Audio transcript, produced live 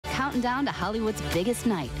counting down to Hollywood's biggest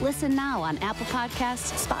night. Listen now on Apple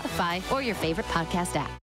Podcasts, Spotify, or your favorite podcast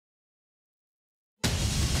app.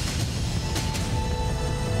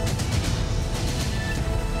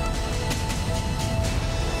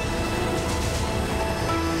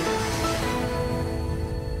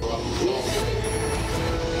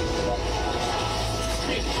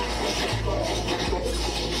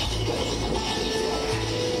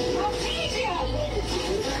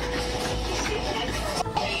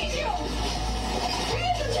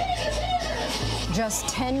 Just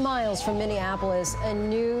 10 miles from Minneapolis, a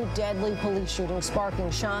new deadly police shooting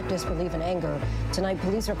sparking shock, disbelief, and anger. Tonight,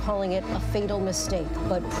 police are calling it a fatal mistake,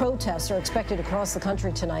 but protests are expected across the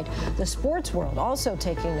country tonight. The sports world also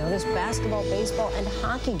taking notice. Basketball, baseball, and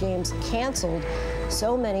hockey games canceled.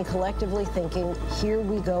 So many collectively thinking, here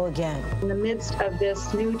we go again. In the midst of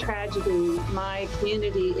this new tragedy, my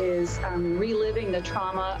community is reliving the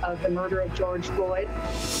trauma of the murder of George Floyd.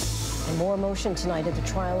 And more emotion tonight at the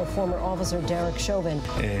trial of former officer Derek Chauvin.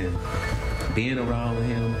 And being around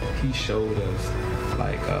him, he showed us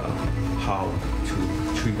like how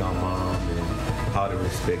to treat our mom and how to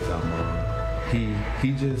respect our mom.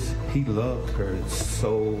 He loved her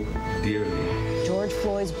so dearly. George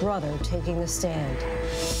Floyd's brother taking the stand.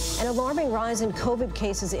 An alarming rise in COVID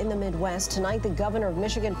cases in the Midwest. Tonight, the governor of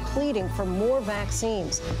Michigan pleading for more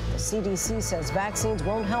vaccines. The CDC says vaccines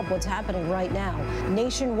won't help what's happening right now.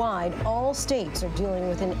 Nationwide, all states are dealing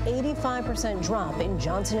with an 85% drop in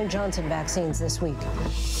Johnson & Johnson vaccines this week.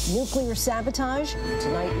 Nuclear sabotage.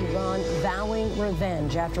 Tonight, Iran vowing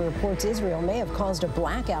revenge after reports Israel may have caused a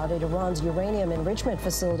blackout at Iran's uranium enrichment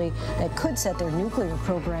facility that could set their nuclear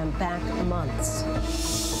program back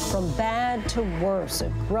months. From bad to worse, a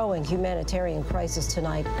growing humanitarian crisis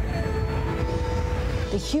tonight.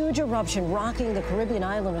 The huge eruption rocking the Caribbean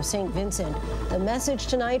island of St. Vincent. The message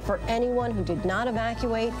tonight for anyone who did not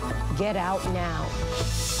evacuate, get out now.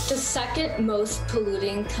 The second most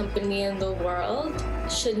polluting company in the world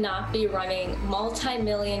should not be running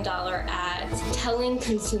multi-million-dollar ads telling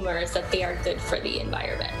consumers that they are good for the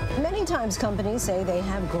environment. Many times companies say they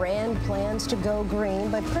have grand plans to go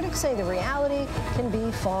green, but critics say the reality can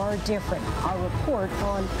be far different. Our report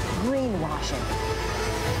on greenwashing.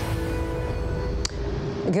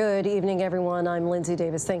 Good evening, everyone. I'm Lindsay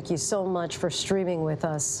Davis. Thank you so much for streaming with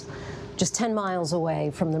us. Just 10 miles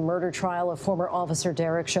away from the murder trial of former officer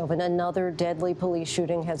Derek Chauvin, another deadly police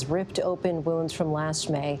shooting has ripped open wounds from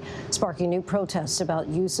last May, sparking new protests about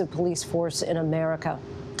use of police force in America.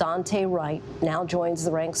 Daunte Wright now joins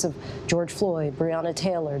the ranks of George Floyd, Breonna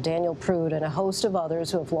Taylor, Daniel Prude, and a host of others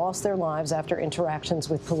who have lost their lives after interactions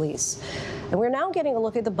with police. And we're now getting a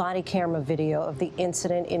look at the body camera video of the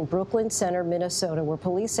incident in Brooklyn Center, Minnesota, where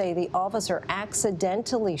police say the officer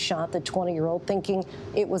accidentally shot the 20-year-old thinking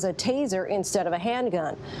it was a taser instead of a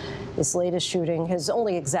handgun. This latest shooting has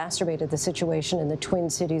only exacerbated the situation in the Twin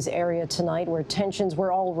Cities area tonight, where tensions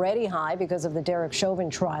were already high because of the Derek Chauvin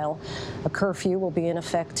trial. A curfew will be in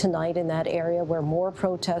effect tonight in that area, where more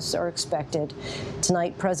protests are expected.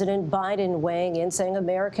 Tonight, President Biden weighing in, saying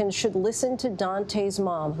Americans should listen to Daunte's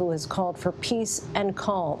mom, who has called for peace and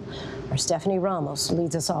calm. Our Stephanie Ramos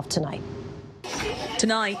leads us off tonight.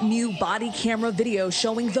 Tonight, new body camera video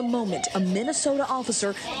showing the moment a Minnesota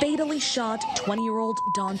officer fatally shot 20-year-old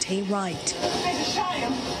Daunte Wright.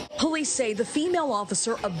 Police say the female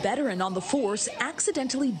officer, a veteran on the force,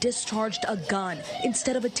 accidentally discharged a gun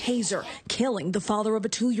instead of a taser, killing the father of a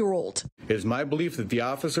 2-year-old. It is my belief that the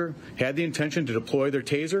officer had the intention to deploy their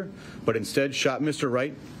taser, but instead shot Mr.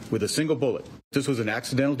 Wright with a single bullet. This was an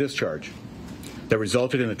accidental discharge that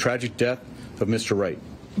resulted in the tragic death of Mr. Wright.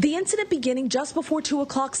 The incident beginning just before 2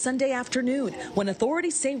 o'clock Sunday afternoon, when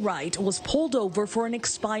authorities say Wright was pulled over for an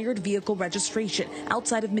expired vehicle registration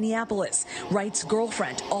outside of Minneapolis. Wright's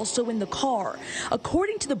girlfriend also in the car.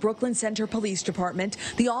 According to the Brooklyn Center Police Department,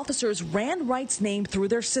 the officers ran Wright's name through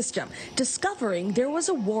their system, discovering there was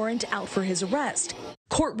a warrant out for his arrest.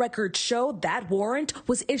 Court records show that warrant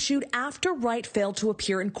was issued after Wright failed to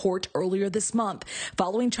appear in court earlier this month,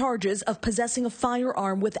 following charges of possessing a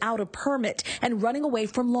firearm without a permit and running away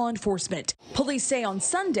from law enforcement. Police say on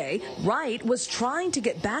Sunday, Wright was trying to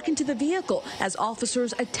get back into the vehicle as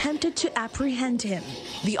officers attempted to apprehend him.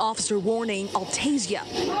 The officer warning, "I'll tase ya."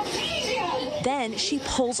 Then she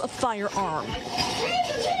pulls a firearm,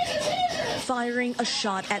 firing a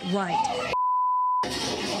shot at Wright.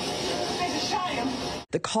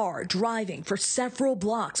 The car driving for several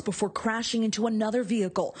blocks before crashing into another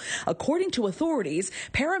vehicle. According to authorities,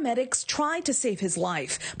 paramedics tried to save his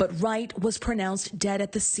life, but Wright was pronounced dead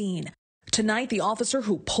at the scene. Tonight, the officer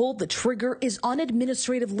who pulled the trigger is on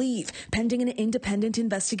administrative leave, pending an independent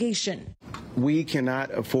investigation. We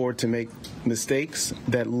cannot afford to make mistakes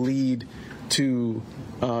that lead to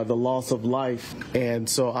the loss of life, and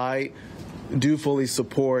so I do fully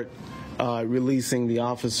support releasing the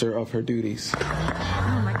officer of her duties.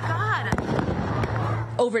 Oh my God.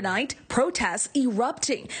 Overnight, protests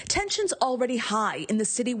erupting. Tensions already high in the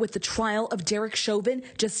city with the trial of Derek Chauvin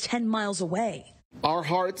just 10 miles away. Our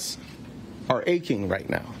hearts are aching right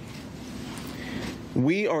now.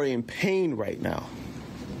 We are in pain right now.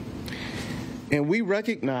 And we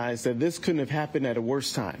recognize that this couldn't have happened at a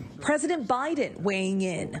worse time. President Biden weighing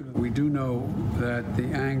in. We do know that the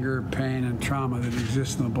anger, pain, and trauma that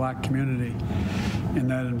exists in the black community in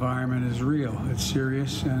that environment is real. It's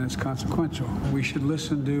serious and it's consequential. We should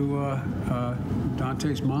listen to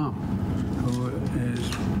Dante's mom, who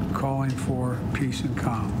is calling for peace and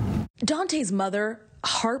calm. Dante's mother,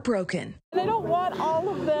 heartbroken. I don't want all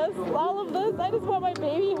of this. I just want my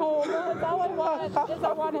baby home. That's all I want, is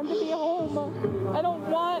I want him to be home. I don't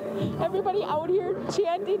want everybody out here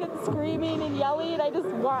chanting and screaming and yelling. I just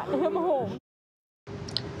want him home.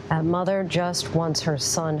 That mother just wants her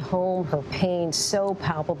son home. Her pain so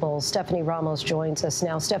palpable. Stephanie Ramos joins us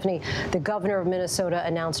now. Stephanie, the governor of Minnesota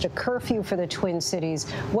announced a curfew for the Twin Cities.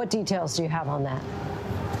 What details do you have on that?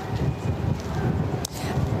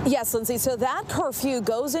 Yes, Lindsay. So that curfew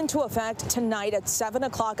goes into effect tonight at 7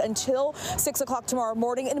 o'clock until 6 o'clock tomorrow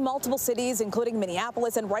morning in multiple cities, including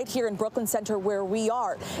Minneapolis and right here in Brooklyn Center where we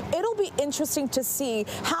are. It'll be interesting to see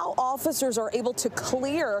how officers are able to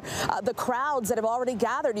clear the crowds that have already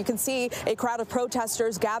gathered. You can see a crowd of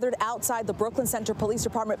protesters gathered outside the Brooklyn Center Police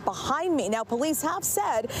Department behind me. Now, police have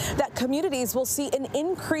said that communities will see an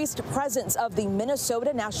increased presence of the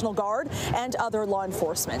Minnesota National Guard and other law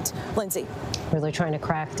enforcement. Lindsay. Really trying to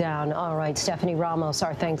crack down. All right, Stephanie Ramos,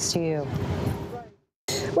 our thanks to you.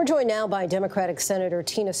 We're joined now by Democratic Senator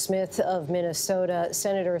Tina Smith of Minnesota.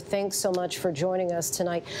 Senator, thanks so much for joining us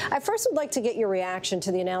tonight. I first would like to get your reaction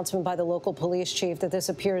to the announcement by the local police chief that this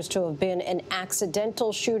appears to have been an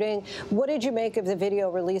accidental shooting. What did you make of the video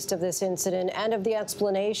released of this incident and of the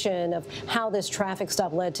explanation of how this traffic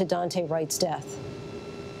stop led to Dante Wright's death?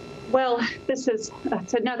 Well,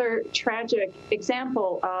 it's another tragic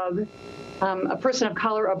example of a person of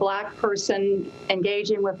color, a black person,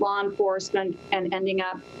 engaging with law enforcement and ending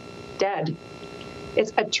up dead.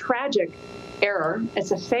 It's a tragic error.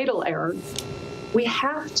 It's a fatal error. We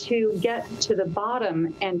have to get to the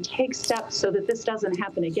bottom and take steps so that this doesn't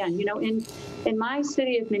happen again. You know, in my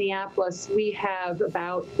city of Minneapolis, we have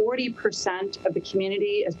about 40% of the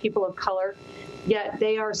community as people of color, yet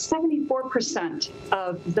they are 74%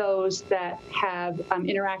 of those that have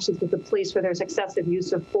interactions with the police where there's excessive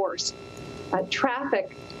use of force.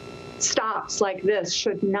 Traffic stops like this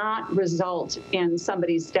should not result in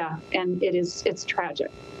somebody's death, and it's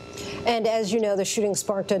tragic. And as you know, the shooting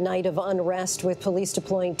sparked a night of unrest with police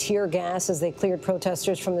deploying tear gas as they cleared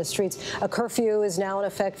protesters from the streets. A curfew is now in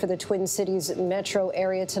effect for the Twin Cities metro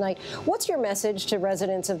area tonight. What's your message to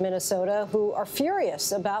residents of Minnesota who are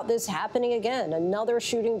furious about this happening again, another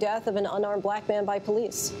shooting death of an unarmed black man by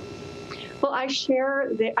police? Well, I share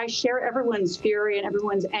everyone's fury and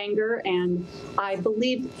everyone's anger, and I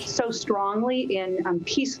believe so strongly in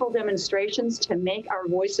peaceful demonstrations to make our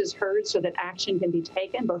voices heard so that action can be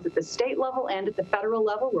taken, both at the state level and at the federal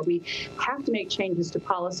level, where we have to make changes to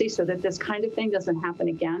policy so that this kind of thing doesn't happen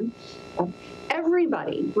again.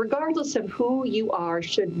 Everybody, regardless of who you are,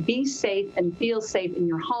 should be safe and feel safe in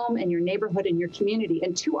your home and your neighborhood and your community.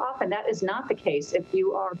 And too often that is not the case if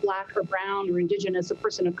you are black or brown or indigenous, a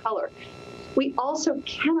person of color. We also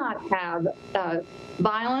cannot have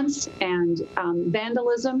violence and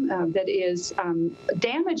vandalism that is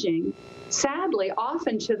damaging, sadly,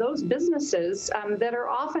 often to those businesses that are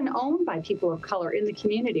often owned by people of color in the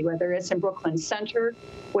community, whether it's in Brooklyn Center,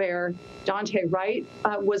 where Dante Wright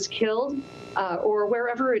was killed, or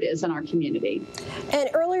wherever it is in our community. And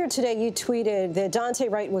earlier today, you tweeted that Dante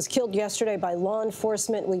Wright was killed yesterday by law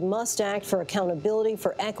enforcement. We must act for accountability,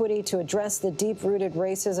 for equity, to address the deep-rooted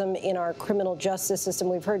racism in our criminal justice system.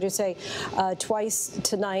 We've heard you say twice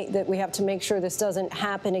tonight that we have to make sure this doesn't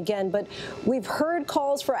happen again. But we've heard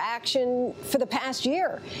calls for action for the past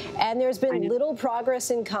year, and there's been little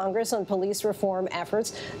progress in Congress on police reform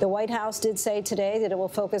efforts. The White House did say today that it will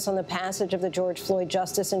focus on the passage of the George Floyd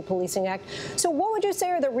Justice and Policing Act. So what would you say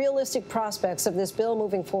are the realistic prospects of this bill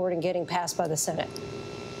moving forward and getting passed by the Senate?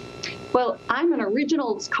 Well, I'm an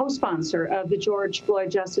original co-sponsor of the George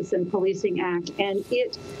Floyd Justice and Policing Act, and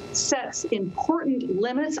it sets important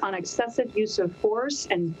limits on excessive use of force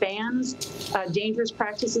and bans dangerous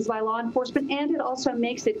practices by law enforcement, and it also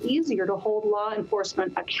makes it easier to hold law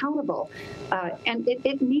enforcement accountable. And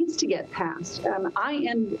it needs to get passed.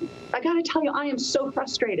 I got to tell you, I am so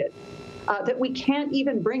frustrated that we can't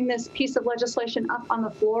even bring this piece of legislation up on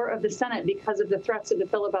the floor of the Senate because of the threats of the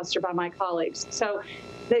filibuster by my colleagues. So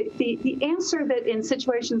the answer that in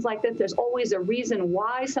situations like this, there's always a reason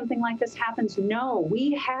why something like this happens. No,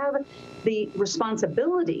 we have the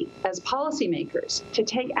responsibility as policymakers to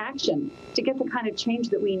take action to get the kind of change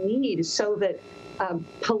that we need so that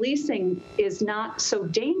policing is not so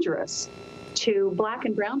dangerous to Black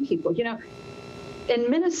and brown people. You know, in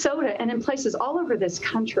Minnesota and in places all over this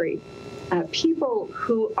country, people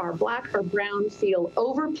who are Black or brown feel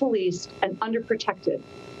over-policed and underprotected.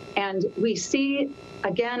 And we see,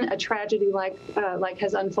 again, a tragedy like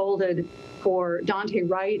has unfolded for Daunte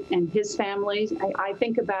Wright and his family. I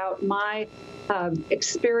think about my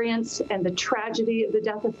experience and the tragedy of the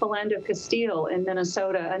death of Philando Castile in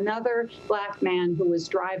Minnesota, another Black man who was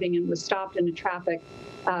driving and was stopped in a traffic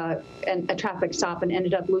stop and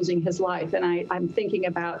ended up losing his life. And I'm thinking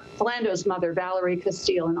about Philando's mother, Valerie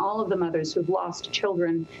Castile, and all of the mothers who've lost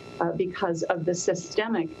children because of the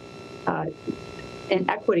systemic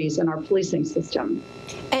inequities in our policing system.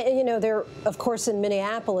 And, you know, there, of course, in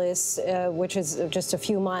Minneapolis, which is just a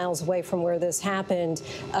few miles away from where this happened,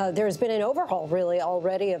 there's been an overhaul, really,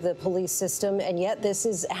 already of the police system, and yet this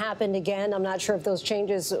has happened again. I'm not sure if those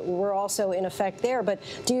changes were also in effect there, but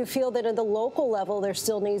do you feel that at the local level there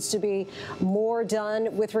still needs to be more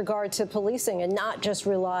done with regard to policing and not just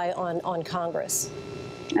rely on Congress?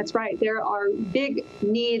 That's right. There are big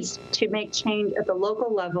needs to make change at the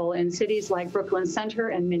local level in cities like Brooklyn Center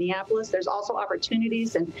and Minneapolis. There's also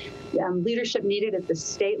opportunities and leadership needed at the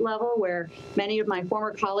state level, where many of my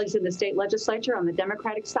former colleagues in the state legislature on the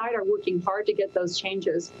Democratic side are working hard to get those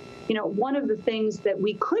changes. You know, one of the things that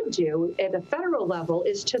we could do at a federal level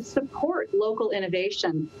is to support local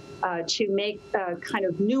innovation to make kind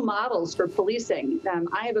of new models for policing.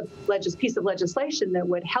 I have a piece of legislation that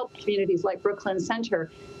would help communities like Brooklyn Center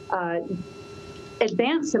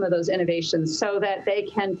advance some of those innovations so that they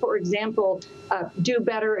can, for example, do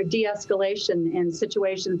better de-escalation in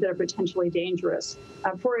situations that are potentially dangerous.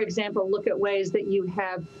 For example, look at ways that you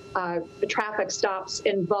have traffic stops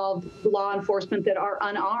involve law enforcement that are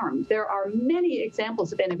unarmed. There are many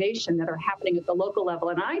examples of innovation that are happening at the local level,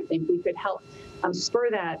 and I think we could help spur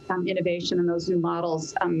that innovation and those new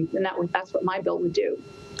models, and that's what my bill would do.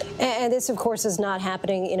 And this, of course, is not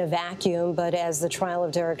happening in a vacuum, but as the trial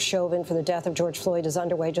of Derek Chauvin for the death of George Floyd is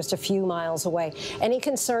underway just a few miles away. Any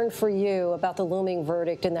concern for you about the looming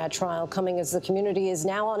verdict in that trial coming as the community is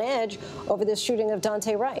now on edge over this shooting of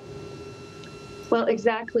Daunte Wright? Well,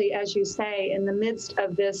 exactly as you say, in the midst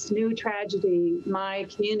of this new tragedy, my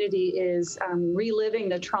community is reliving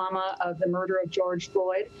the trauma of the murder of George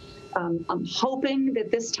Floyd. I'm hoping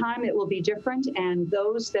that this time it will be different and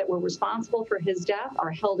those that were responsible for his death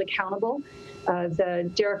are held accountable.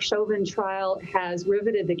 The Derek Chauvin trial has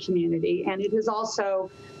riveted the community, and it has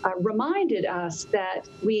also reminded us that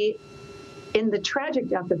in the tragic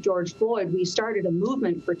death of George Floyd, we started a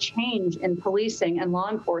movement for change in policing and law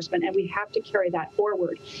enforcement, and we have to carry that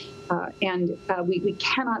forward. We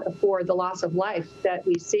cannot afford the loss of life that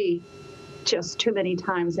we see just too many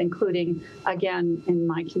times, including, again, in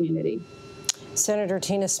my community. Senator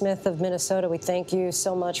Tina Smith of Minnesota, we thank you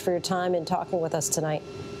so much for your time and talking with us tonight.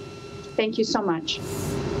 Thank you so much.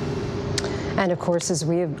 And of course, as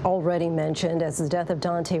we have already mentioned, as the death of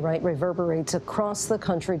Daunte Wright reverberates across the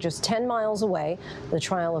country just 10 miles away, the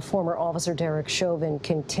trial of former officer Derek Chauvin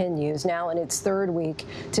continues. Now in its third week,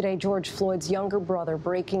 today George Floyd's younger brother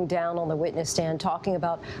breaking down on the witness stand, talking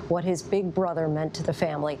about what his big brother meant to the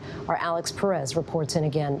family. Our Alex Perez reports in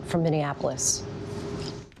again from Minneapolis.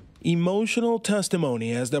 Emotional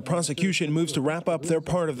testimony as the prosecution moves to wrap up their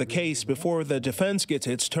part of the case before the defense gets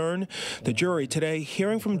its turn. The jury today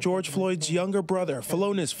hearing from George Floyd's younger brother,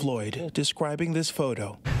 Philonis Floyd, describing this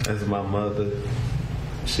photo. That's my mother.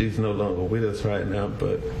 She's no longer with us right now,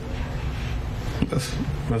 but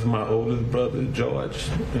that's my oldest brother, George.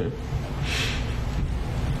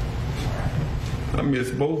 I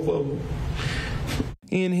miss both of them.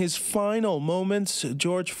 In his final moments,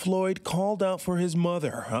 George Floyd called out for his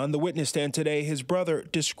mother. On the witness stand today, his brother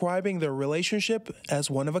describing their relationship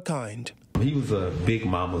as one of a kind. He was a big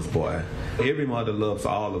mama's boy. Every mother loves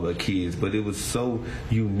all of her kids, but it was so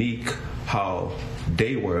unique how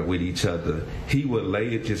they were with each other. He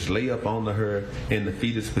would just lay up onto her in the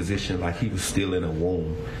fetus position like he was still in a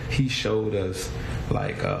womb. He showed us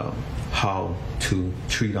like how to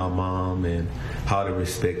treat our mom and how to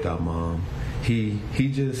respect our mom. He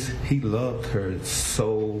loved her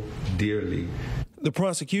so dearly. The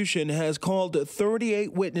prosecution has called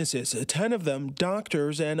 38 witnesses, 10 of them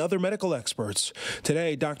doctors and other medical experts.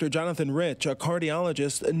 Today, Dr. Jonathan Rich, a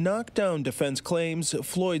cardiologist, knocked down defense claims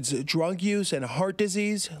Floyd's drug use and heart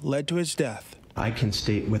disease led to his death. I can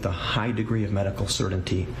state with a high degree of medical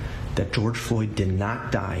certainty that George Floyd did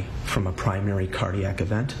not die from a primary cardiac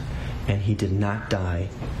event, and he did not die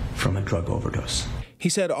from a drug overdose. He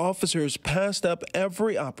said officers passed up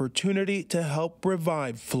every opportunity to help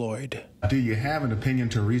revive Floyd. Do you have an opinion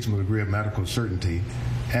to a reasonable degree of medical certainty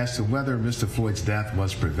as to whether Mr. Floyd's death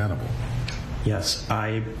was preventable? Yes,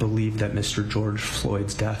 I believe that Mr. George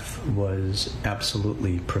Floyd's death was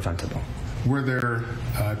absolutely preventable. Were there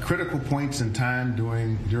critical points in time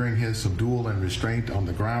during his subdual and restraint on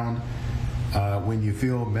the ground when you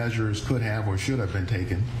feel measures could have or should have been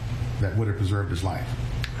taken that would have preserved his life?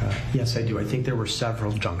 Yes, I do. I think there were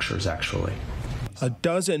several junctures, actually. A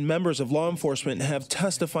dozen members of law enforcement have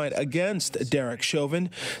testified against Derek Chauvin.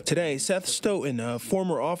 Today, Seth Stoughton, a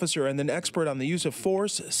former officer and an expert on the use of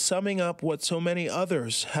force, summing up what so many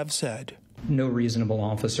others have said. No reasonable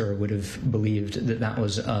officer would have believed that that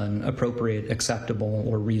was an appropriate, acceptable,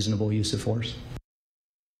 or reasonable use of force.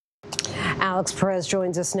 Alex Perez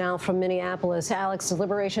joins us now from Minneapolis. Alex,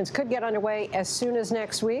 deliberations could get underway as soon as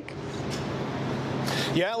next week.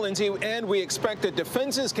 Yeah, Lindsay, and we expect the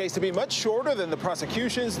defense's case to be much shorter than the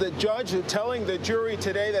prosecution's. The judge telling the jury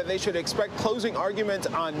today that they should expect closing arguments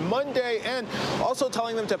on Monday, and also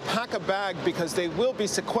telling them to pack a bag because they will be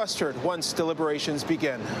sequestered once deliberations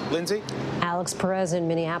begin. Lindsay? Alex Perez in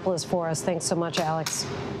Minneapolis for us. Thanks so much, Alex.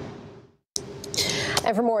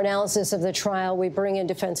 And for more analysis of the trial, we bring in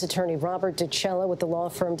defense attorney Robert DiCello with the law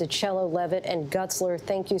firm DiCello, Levitt and Gutzler.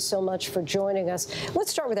 Thank you so much for joining us. Let's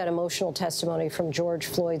start with that emotional testimony from George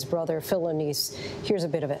Floyd's brother, Phil O'Neese. Here's a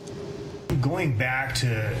bit of it. Going back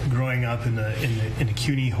to growing up in the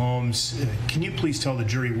CUNY homes, can you please tell the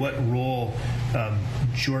jury what role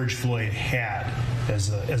George Floyd had as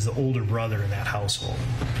the older brother in that household?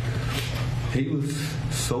 He was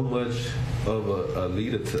so much of a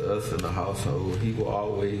leader to us in the household. He will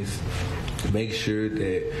always make sure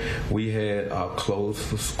that we had our clothes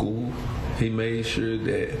for school. He made sure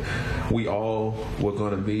that we all were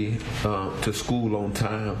going to be to school on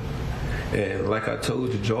time. And like I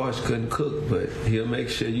told you, George couldn't cook, but he'll make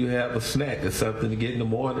sure you have a snack or something to get in the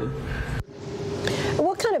morning.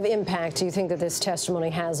 What kind of impact do you think that this testimony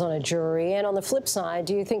has on a jury? And on the flip side,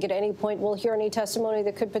 do you think at any point we'll hear any testimony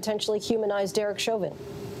that could potentially humanize Derek Chauvin?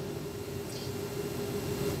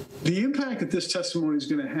 The impact that this testimony is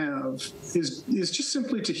going to have is just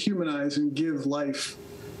simply to humanize and give life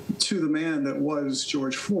to the man that was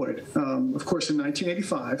George Floyd. Of course, in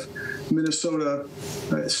 1985, Minnesota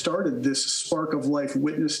started this spark of life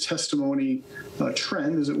witness testimony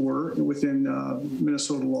trend, as it were, within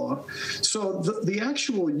Minnesota law. So the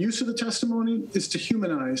actual use of the testimony is to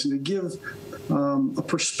humanize and to give a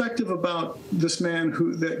perspective about this man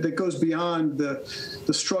that goes beyond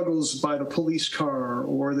the struggles by the police car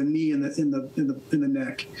or the knee in the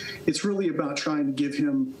neck. It's really about trying to give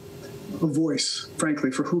him a voice,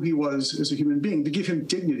 frankly, for who he was as a human being, to give him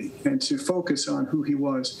dignity and to focus on who he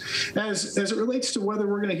was. As it relates to whether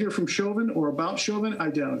we're going to hear from Chauvin or about Chauvin, I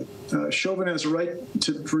doubt it. Chauvin has a right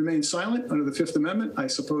to remain silent under the Fifth Amendment. I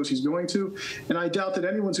suppose he's going to. And I doubt that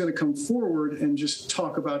anyone's going to come forward and just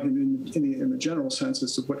talk about him in the general sense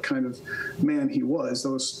as to what kind of man he was.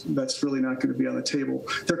 That's really not going to be on the table.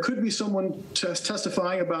 There could be someone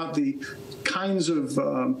testifying about the kinds of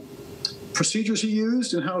procedures he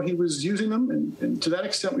used and how he was using them, and to that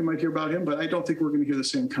extent we might hear about him, but I don't think we're going to hear the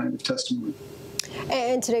same kind of testimony.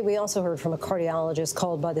 And today we also heard from a cardiologist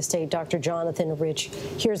called by the state, Dr. Jonathan Rich.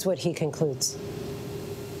 Here's what he concludes.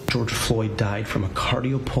 George Floyd died from a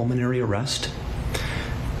cardiopulmonary arrest.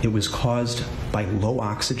 It was caused by low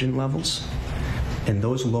oxygen levels, and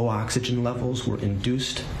those low oxygen levels were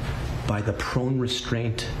induced by the prone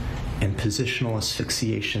restraint and positional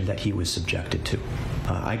asphyxiation that he was subjected to.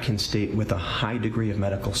 I can state with a high degree of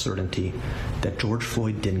medical certainty that George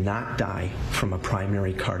Floyd did not die from a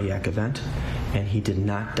primary cardiac event, and he did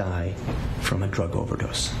not die from a drug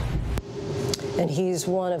overdose. And he's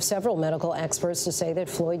one of several medical experts to say that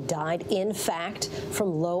Floyd died, in fact,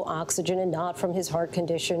 from low oxygen and not from his heart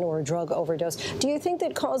condition or a drug overdose. Do you think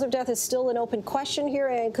that cause of death is still an open question here,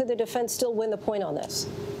 and could the defense still win the point on this?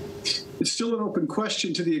 It's still an open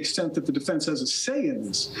question to the extent that the defense has a say in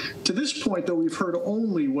this. To this point, though, we've heard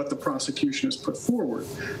only what the prosecution has put forward.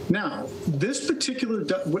 Now, this particular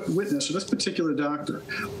witness or this particular doctor,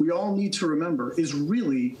 we all need to remember, is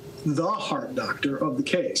really the heart doctor of the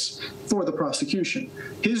case for the prosecution.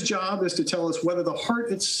 His job is to tell us whether the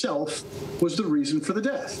heart itself was the reason for the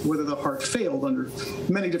death, whether the heart failed under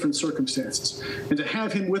many different circumstances. And to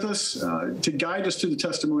have him with us to guide us through the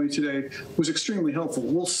testimony today was extremely helpful.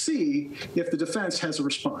 We'll see if the defense has a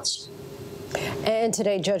response. And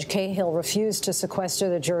today, Judge Cahill refused to sequester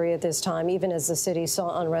the jury at this time, even as the city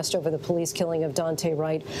saw unrest over the police killing of Daunte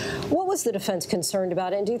Wright. What was the defense concerned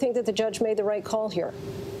about, and do you think that the judge made the right call here?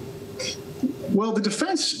 Well, the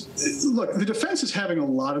defense is having a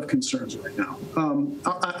lot of concerns right now.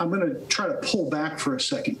 I'm going to try to pull back for a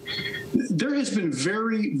second. There has been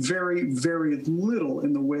very, very, very little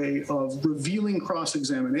in the way of revealing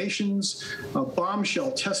cross-examinations,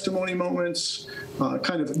 bombshell testimony moments,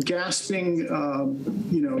 kind of gasping,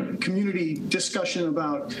 community discussion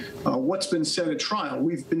about what's been said at trial.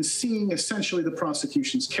 We've been seeing essentially the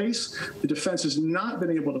prosecution's case. The defense has not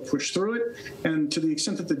been able to push through it. And to the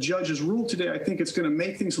extent that the judge has ruled today, I think it's going to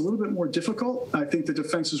make things a little bit more difficult. I think the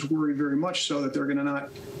defense is worried very much so that they're going to not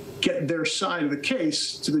get their side of the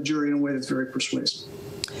case to the jury in a way that's very persuasive.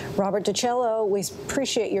 Robert DiCello, we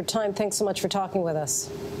appreciate your time. Thanks so much for talking with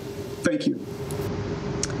us. Thank you.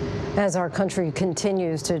 As our country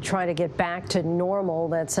continues to try to get back to normal,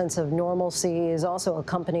 that sense of normalcy is also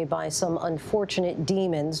accompanied by some unfortunate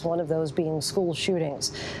demons, one of those being school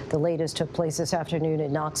shootings. The latest took place this afternoon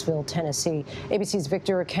in Knoxville, Tennessee. ABC's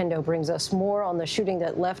Victor Oquendo brings us more on the shooting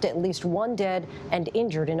that left at least one dead and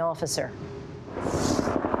injured an officer.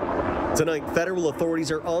 Tonight, federal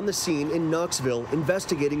authorities are on the scene in Knoxville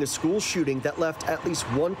investigating a school shooting that left at least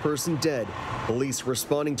one person dead. Police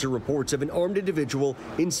responding to reports of an armed individual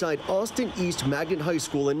inside Austin East Magnet High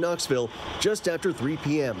School in Knoxville just after 3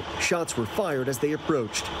 p.m. Shots were fired as they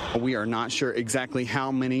approached. We are not sure exactly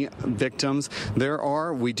how many victims there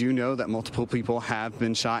are. We do know that multiple people have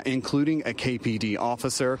been shot, including a KPD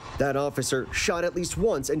officer. That officer shot at least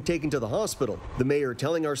once and taken to the hospital. The mayor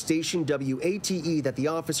telling our station WATE that the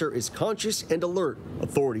officer is conscious and alert.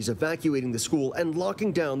 Authorities evacuating the school and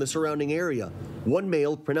locking down the surrounding area. One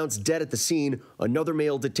male pronounced dead at the scene, another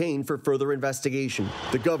male detained for further investigation.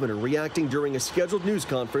 The governor reacting during a scheduled news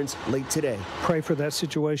conference late today. Pray for that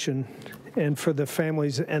situation and for the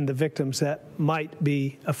families and the victims that might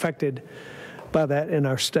be affected by that in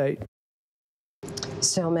our state.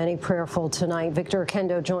 So many prayerful tonight. Victor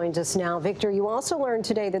Oquendo joins us now. Victor, you also learned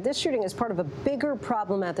today that this shooting is part of a bigger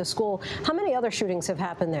problem at the school. How many other shootings have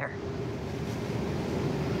happened there?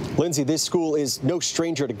 Lindsay, this school is no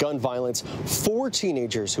stranger to gun violence. 4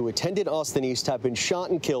 teenagers who attended Austin East have been shot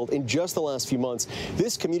and killed in just the last few months.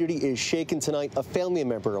 This community is shaken tonight. A family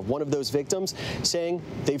member of one of those victims saying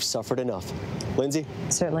they've suffered enough. Lindsay?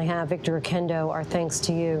 Certainly have. Victor Oquendo, our thanks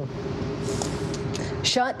to you.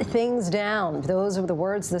 Shut things down. Those are the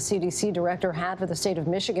words the CDC director had for the state of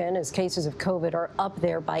Michigan as cases of COVID are up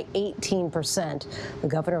there by 18%. The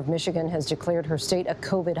governor of Michigan has declared her state a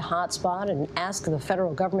COVID hotspot and asked the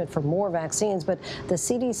federal government for more vaccines, but the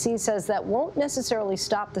CDC says that won't necessarily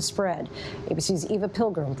stop the spread. ABC's Eva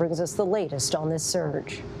Pilgrim brings us the latest on this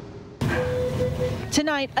surge.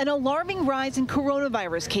 Tonight, an alarming rise in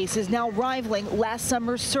coronavirus cases now rivaling last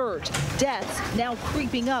summer's surge. Deaths now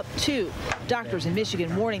creeping up, too. Doctors in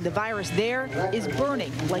Michigan warning the virus there is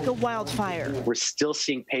burning like a wildfire. We're still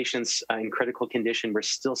seeing patients in critical condition. We're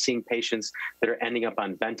still seeing patients that are ending up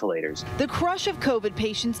on ventilators. The crush of COVID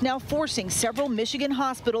patients now forcing several Michigan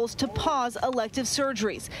hospitals to pause elective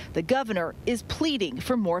surgeries. The governor is pleading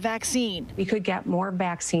for more vaccine. We could get more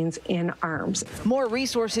vaccines in arms. More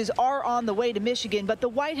resources are on the way to Michigan, but the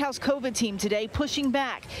White House COVID team today pushing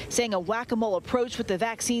back, saying a whack-a-mole approach with the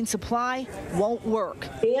vaccine supply won't work.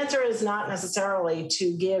 The answer is not necessarily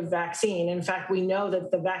to give vaccine. In fact, we know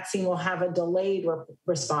that the vaccine will have a delayed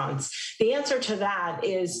response. The answer to that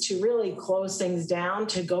is to really close things down,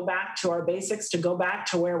 to go back to our basics, to go back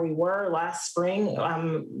to where we were last spring,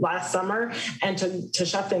 last summer, and to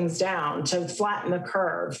shut things down, to flatten the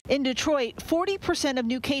curve. In Detroit, 40% of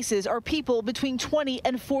new cases are people between 20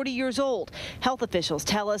 and 40 years old. Health officials Officials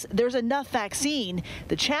tell us there's enough vaccine.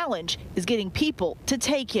 The challenge is getting people to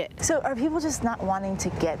take it. So are people just not wanting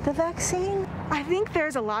to get the vaccine? I think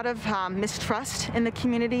there's a lot of mistrust in the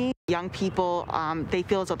community. Young people, they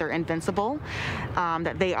feel as though they're invincible,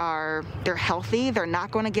 that they're healthy, they're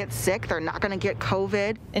not going to get sick, they're not going to get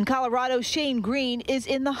COVID. In Colorado, Shane Green is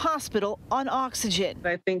in the hospital on oxygen.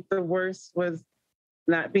 I think the worst was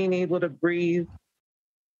not being able to breathe.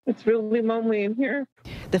 It's really lonely in here.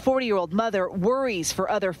 The 40-year-old mother worries for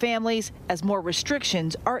other families as more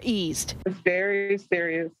restrictions are eased. It's very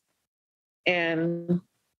serious, and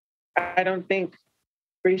I don't think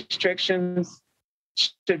restrictions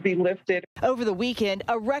should be lifted. Over the weekend,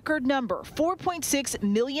 a record number, 4.6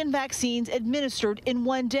 million vaccines administered in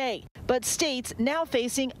one day. But states now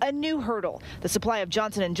facing a new hurdle. The supply of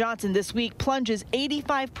Johnson & Johnson this week plunges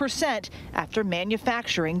 85% after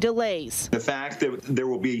manufacturing delays. The fact that there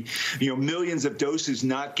will be, millions of doses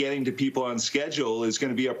not getting to people on schedule is going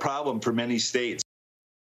to be a problem for many states.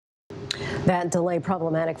 That delay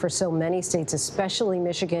problematic for so many states, especially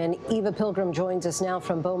Michigan. Eva Pilgrim joins us now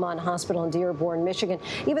from Beaumont Hospital in Dearborn, Michigan.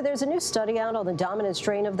 Eva, there's a new study out on the dominant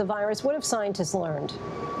strain of the virus. What have scientists learned?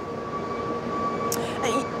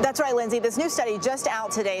 That's right, Lindsay. This new study just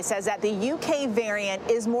out today says that the UK variant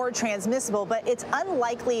is more transmissible, but it's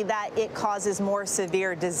unlikely that it causes more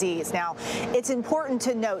severe disease. Now, it's important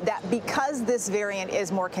to note that because this variant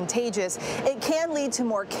is more contagious, it can lead to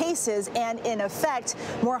more cases and, in effect,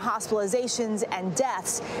 more hospitalizations and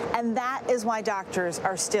deaths. And that is why doctors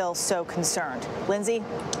are still so concerned. Lindsay?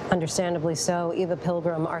 Understandably so. Eva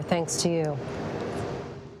Pilgrim, our thanks to you.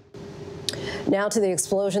 Now to the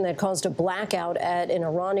explosion that caused a blackout at an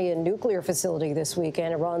Iranian nuclear facility this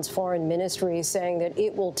weekend. Iran's foreign ministry saying that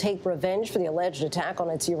it will take revenge for the alleged attack on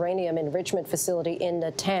its uranium enrichment facility in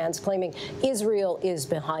Natanz, claiming Israel is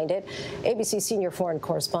behind it. ABC senior foreign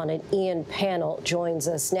correspondent Ian Pannell joins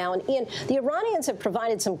us now. And Ian, the Iranians have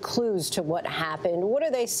provided some clues to what happened. What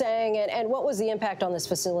are they saying, and what was the impact on this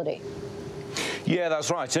facility? Yeah, that's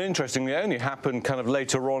right. And interestingly, it only happened kind of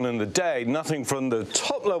later on in the day. Nothing from the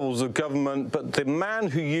top levels of government, but the man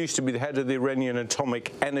who used to be the head of the Iranian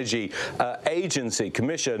Atomic Energy Agency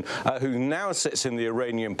Commission, who now sits in the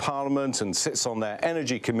Iranian parliament and sits on their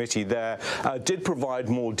energy committee there, did provide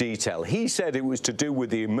more detail. He said it was to do with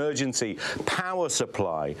the emergency power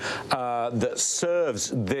supply that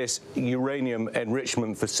serves this uranium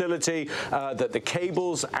enrichment facility, that the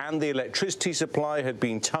cables and the electricity supply had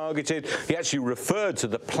been targeted. He actually referred to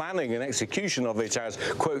the planning and execution of it as,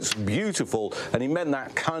 quotes, beautiful, and he meant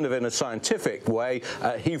that kind of in a scientific way.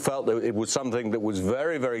 He felt that it was something that was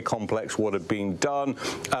very, very complex, what had been done.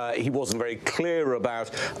 He wasn't very clear about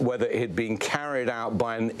whether it had been carried out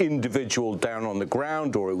by an individual down on the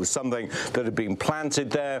ground or it was something that had been planted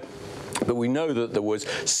there. But we know that there was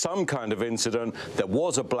some kind of incident, there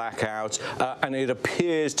was a blackout, and it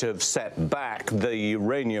appears to have set back the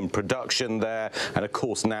uranium production there. And of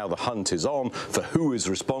course, now the hunt is on for who is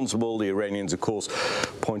responsible. The Iranians, of course,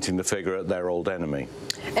 pointing the finger at their old enemy.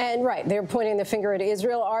 And right, they're pointing the finger at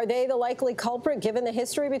Israel. Are they the likely culprit, given the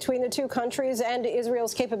history between the two countries and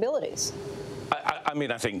Israel's capabilities? I mean,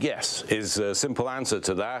 I think yes is a simple answer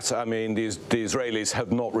to that. I mean, the Israelis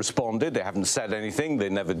have not responded. They haven't said anything. They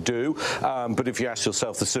never do. But if you ask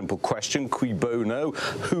yourself the simple question, cui bono,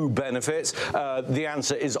 who benefits? The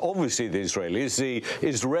answer is obviously the Israelis. The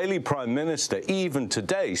Israeli Prime Minister, even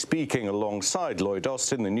today, speaking alongside Lloyd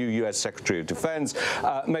Austin, the new U.S. Secretary of Defense,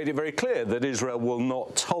 made it very clear that Israel will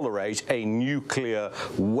not tolerate a nuclear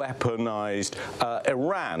weaponized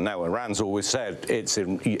Iran. Now, Iran's always said its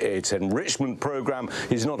enrichment program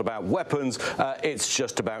is not about weapons, it's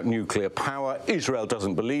just about nuclear power. Israel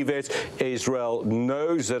doesn't believe it. Israel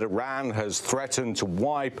knows that Iran has threatened to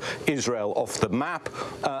wipe Israel off the map,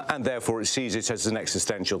 and therefore it sees it as an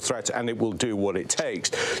existential threat, and it will do what it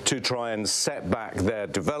takes to try and set back their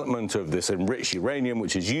development of this enriched uranium,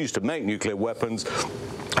 which is used to make nuclear weapons.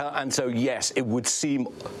 And so, yes, it would seem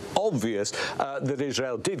obvious that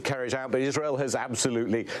Israel did carry it out, but Israel has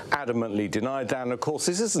absolutely adamantly denied that. And of course,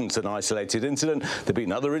 this isn't an isolated incident. There have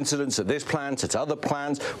been other incidents at this plant, at other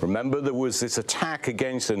plants. Remember, there was this attack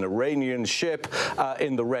against an Iranian ship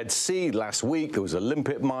in the Red Sea last week. There was a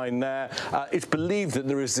limpet mine there. It's believed that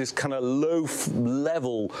there is this kind of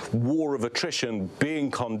low-level war of attrition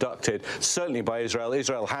being conducted, certainly by Israel.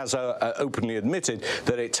 Israel has openly admitted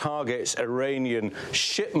that it targets Iranian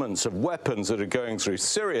shipments of weapons that are going through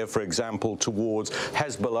Syria, for example, towards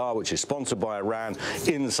Hezbollah, which is sponsored by Iran,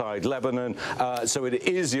 inside Lebanon. So it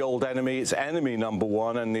is the old enemy. It's enemy number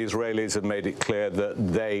one, and the Israelis have made it clear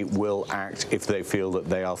that they will act if they feel that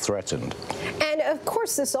they are threatened. And of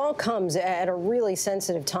course, this all comes at a really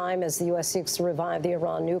sensitive time as the U.S. seeks to revive the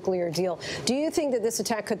Iran nuclear deal. Do you think that this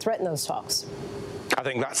attack could threaten those talks? I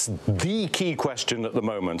think that's the key question at the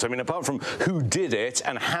moment. I mean, apart from who did it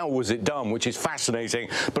and how was it done, which is fascinating,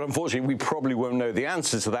 but unfortunately we probably won't know the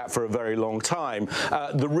answer to that for a very long time.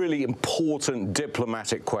 The really important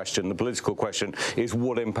diplomatic question, the political question, is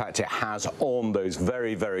what impact it has on those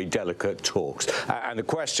very, very delicate talks. And the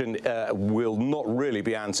question will not really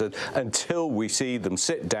be answered until we see them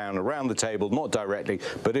sit down around the table, not directly,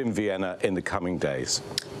 but in Vienna in the coming days.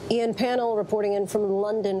 Ian Pannell reporting in from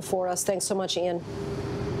London for us. Thanks so much, Ian.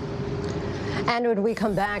 And when we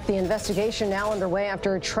come back, the investigation now underway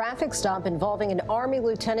after a traffic stop involving an Army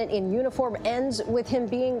lieutenant in uniform ends with him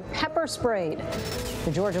being pepper sprayed.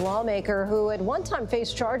 The Georgia lawmaker, who at one time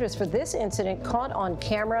faced charges for this incident, caught on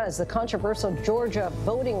camera as the controversial Georgia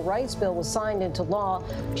voting rights bill was signed into law.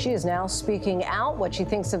 She is now speaking out what she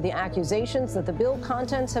thinks of the accusations that the bill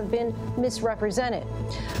contents have been misrepresented.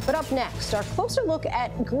 But up next, our closer look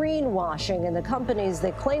at greenwashing and the companies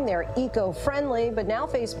that claim they're eco-friendly but now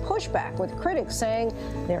face pushback with critics saying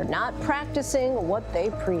they're not practicing what they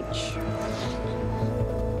preach.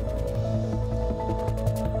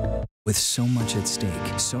 With so much at stake,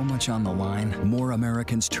 so much on the line, more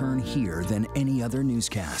Americans turn here than any other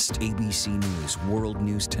newscast. ABC News World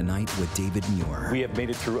News Tonight with David Muir. We have made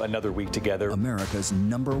it through another week together. America's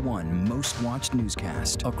 #1 most watched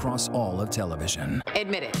newscast across all of television.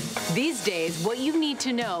 Admit it, these days, what you need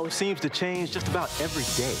to know seems to change just about every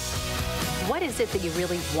day. What is it that you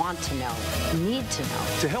really want to know, need to know?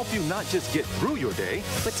 To help you not just get through your day,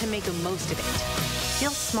 but to make the most of it. Feel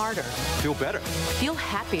smarter. Feel better. Feel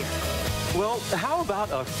happier. Well, how about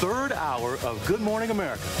a third hour of Good Morning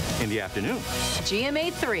America in the afternoon? GMA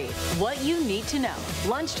 3, what you need to know.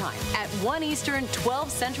 Lunchtime at 1 Eastern, 12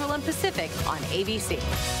 Central and Pacific on ABC.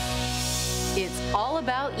 It's all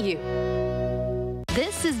about you.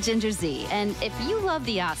 This is Ginger Z, and if you love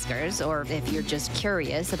the Oscars, or if you're just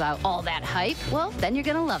curious about all that hype, well, then you're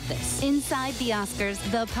gonna love this. Inside the Oscars,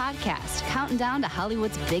 the podcast, counting down to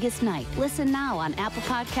Hollywood's biggest night. Listen now on Apple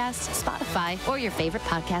Podcasts, Spotify, or your favorite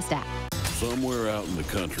podcast app. Somewhere out in the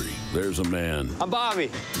country, there's a man. I'm Bobby.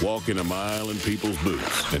 Walking a mile in people's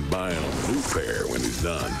boots and buying a new pair when he's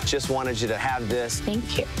done. Just wanted you to have this.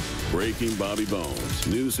 Thank you. Breaking Bobby Bones.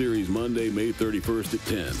 New series Monday, May 31st at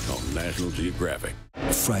 10 on National Geographic.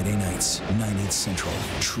 Friday nights, 9/8 Central.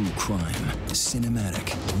 True crime,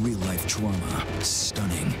 cinematic, real-life drama,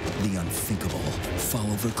 stunning, the unthinkable.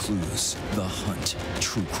 Follow the clues. The Hunt.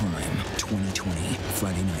 True crime. 2020.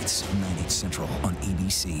 Friday nights, 9/8 Central on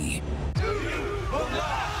ABC.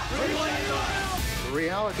 The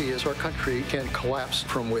reality is our country can collapse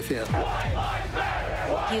from within.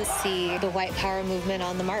 You see the white power movement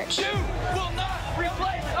on the march.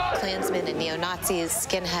 Klansmen and neo-Nazis,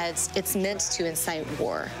 skinheads, it's meant to incite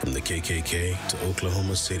war. From the KKK to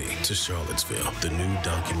Oklahoma City to Charlottesville, the new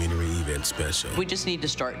documentary event special. We just need to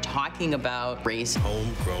start talking about race.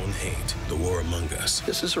 Homegrown hate, the war among us.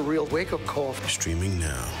 This is a real wake-up call. Streaming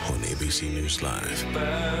now on ABC News Live.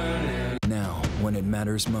 Now, when it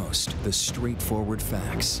matters most, the straightforward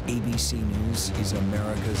facts. ABC News is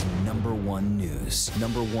America's #1 news.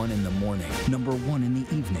 #1 in the morning, #1 in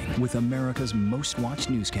the evening, with America's most watched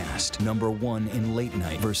newscast. #1 in late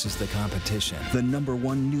night versus the competition. The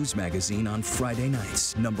 #1 news magazine on Friday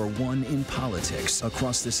nights. #1 in politics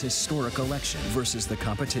across this historic election versus the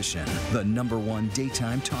competition. The #1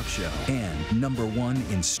 daytime talk show. And #1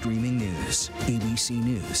 in streaming news. ABC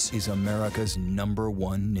News is America's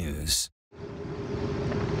 #1 news.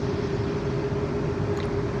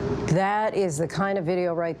 That is the kind of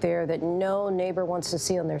video right there that no neighbor wants to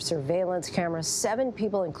see on their surveillance camera. 7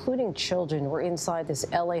 people, including children, were inside this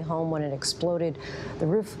LA home when it exploded. The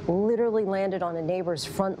roof literally landed on a neighbor's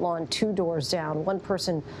front lawn 2 doors down. One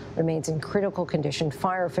person remains in critical condition.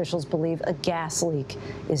 Fire officials believe a gas leak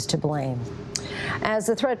is to blame. As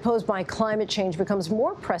the threat posed by climate change becomes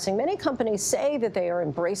more pressing, many companies say that they are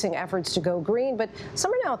embracing efforts to go green, but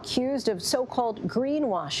some are now accused of so-called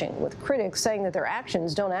greenwashing, with critics saying that their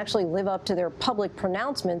actions don't actually live up to their public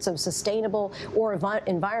pronouncements of sustainable or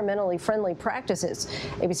environmentally friendly practices.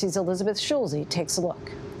 ABC's Elizabeth Schulze takes a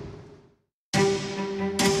look.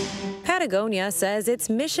 Patagonia says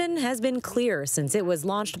its mission has been clear since it was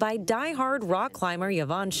launched by die-hard rock climber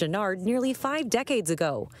Yvon Chouinard nearly 5 decades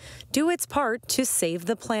ago. Do its part to save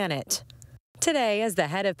the planet. Today, as the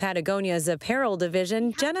head of Patagonia's apparel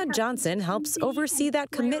division, Jenna Johnson helps oversee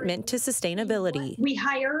that commitment to sustainability. We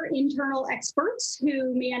hire internal experts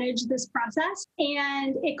who manage this process,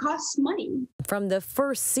 and it costs money. From the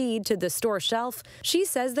first seed to the store shelf, she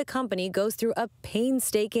says the company goes through a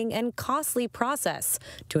painstaking and costly process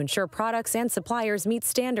to ensure products and suppliers meet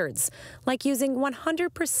standards, like using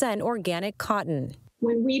 100% organic cotton.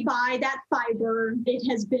 When we buy that fiber, it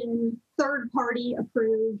has been third-party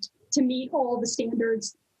approved to meet all the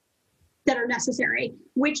standards that are necessary,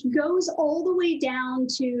 which goes all the way down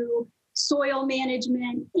to soil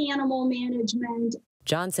management, animal management.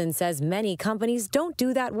 Johnson says many companies don't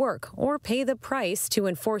do that work or pay the price to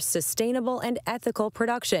enforce sustainable and ethical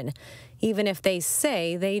production, even if they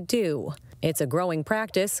say they do. It's a growing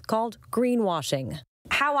practice called greenwashing.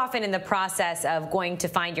 How often in the process of going to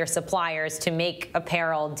find your suppliers to make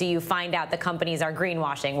apparel do you find out the companies are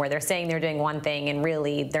greenwashing, where they're saying they're doing one thing and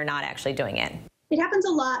really they're not actually doing it? It happens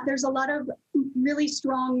a lot. There's a lot of really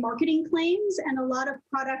strong marketing claims and a lot of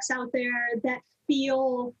products out there that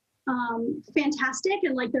feel fantastic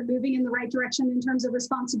and like they're moving in the right direction in terms of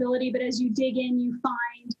responsibility. But as you dig in, you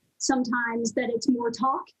find sometimes that it's more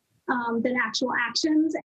talk than actual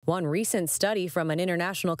actions. One recent study from an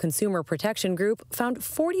international consumer protection group found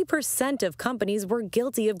 40% of companies were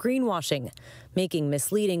guilty of greenwashing, making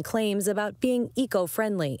misleading claims about being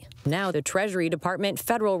eco-friendly. Now the Treasury Department,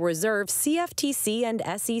 Federal Reserve, CFTC, and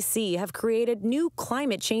SEC have created new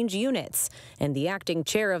climate change units, and the acting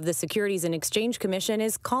chair of the Securities and Exchange Commission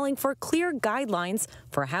is calling for clear guidelines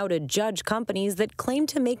for how to judge companies that claim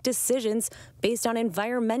to make decisions based on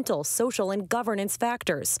environmental, social, and governance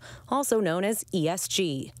factors, also known as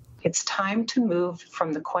ESG. It's time to move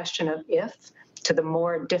from the question of if to the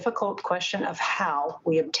more difficult question of how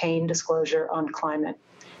we obtain disclosure on climate.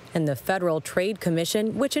 And the Federal Trade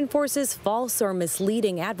Commission, which enforces false or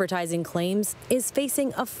misleading advertising claims, is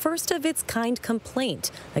facing a first-of-its-kind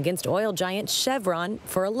complaint against oil giant Chevron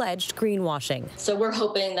for alleged greenwashing. So we're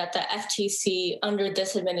hoping that the FTC, under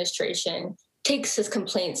this administration, takes this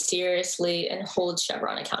complaint seriously and holds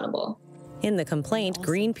Chevron accountable. In the complaint,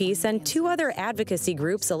 Greenpeace and two other advocacy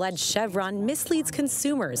groups allege Chevron misleads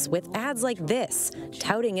consumers with ads like this,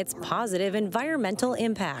 touting its positive environmental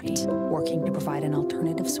impact. Working to provide an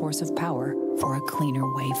alternative source of power for a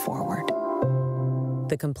cleaner way forward.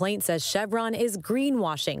 The complaint says Chevron is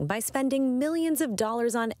greenwashing by spending millions of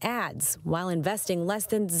dollars on ads while investing less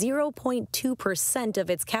than 0.2% of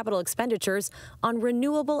its capital expenditures on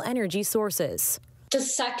renewable energy sources. The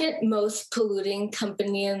second most polluting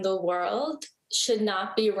company in the world should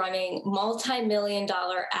not be running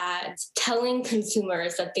multi-million-dollar ads telling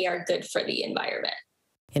consumers that they are good for the environment.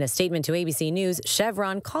 In a statement to ABC News,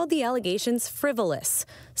 Chevron called the allegations frivolous,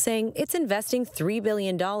 saying it's investing $3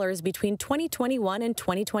 billion between 2021 and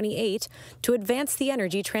 2028 to advance the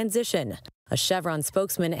energy transition. A Chevron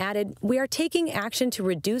spokesman added, "We are taking action to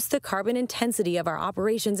reduce the carbon intensity of our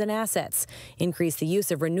operations and assets, increase the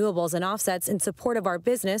use of renewables and offsets in support of our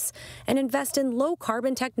business, and invest in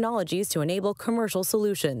low-carbon technologies to enable commercial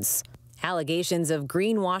solutions." Allegations of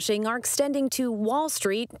greenwashing are extending to Wall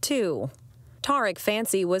Street, too. Tariq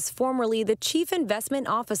Fancy was formerly the chief investment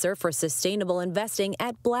officer for sustainable investing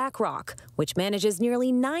at BlackRock, which manages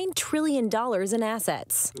nearly $9 trillion in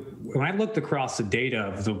assets. When I looked across the data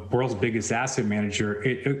of the world's biggest asset manager,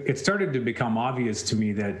 it started to become obvious to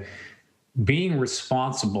me that being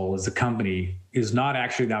responsible as a company is not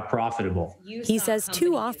actually that profitable. He says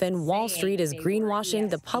too often Wall Street is greenwashing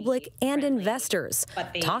the public and investors,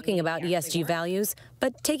 talking about ESG values,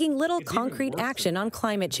 but taking little concrete action on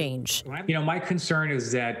climate change. You know, my concern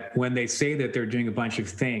is that when they say that they're doing a bunch of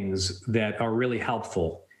things that are really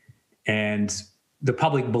helpful and the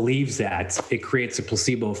public believes that, it creates a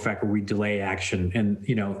placebo effect where we delay action. And,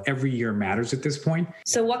 you know, every year matters at this point.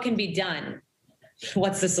 So what can be done?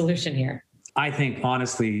 What's the solution here? I think,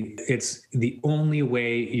 honestly, it's the only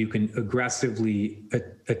way you can aggressively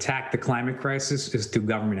attack the climate crisis is through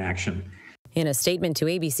government action. In a statement to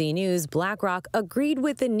ABC News, BlackRock agreed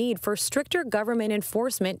with the need for stricter government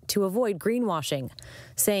enforcement to avoid greenwashing,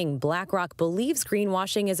 saying BlackRock believes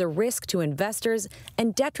greenwashing is a risk to investors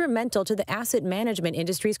and detrimental to the asset management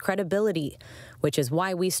industry's credibility, which is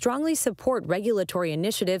why we strongly support regulatory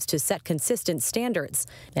initiatives to set consistent standards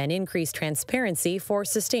and increase transparency for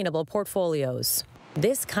sustainable portfolios.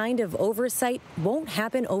 This kind of oversight won't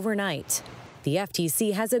happen overnight. The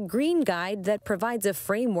FTC has a green guide that provides a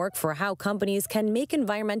framework for how companies can make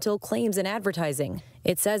environmental claims in advertising.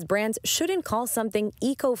 It says brands shouldn't call something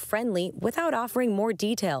eco-friendly without offering more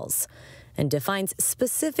details, and defines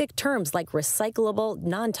specific terms like recyclable,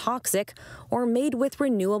 non-toxic, or made with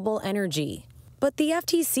renewable energy. But the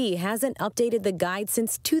FTC hasn't updated the guide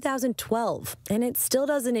since 2012, and it still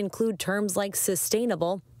doesn't include terms like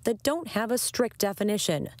sustainable that don't have a strict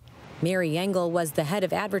definition. Mary Engel was the head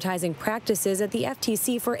of advertising practices at the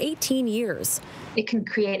FTC for 18 years. It can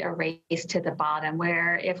create a race to the bottom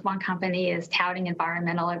where if one company is touting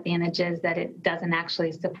environmental advantages that it doesn't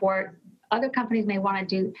actually support, other companies may want to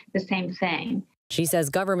do the same thing. She says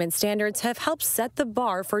government standards have helped set the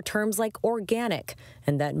bar for terms like organic,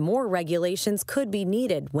 and that more regulations could be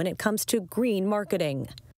needed when it comes to green marketing.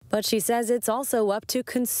 But she says it's also up to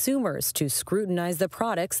consumers to scrutinize the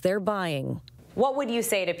products they're buying. What would you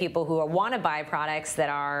say to people who want to buy products that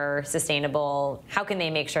are sustainable? How can they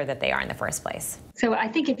make sure that they are in the first place? So I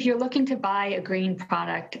think if you're looking to buy a green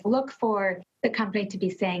product, look for the company to be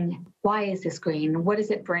saying, why is this green? What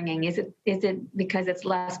is it bringing? Is it because it's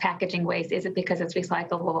less packaging waste? Is it because it's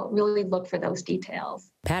recyclable? Really look for those details.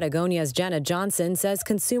 Patagonia's Jenna Johnson says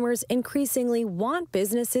consumers increasingly want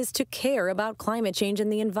businesses to care about climate change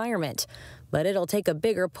and the environment, but it'll take a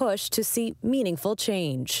bigger push to see meaningful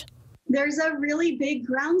change. There's a really big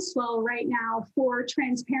groundswell right now for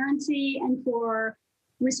transparency and for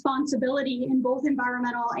responsibility in both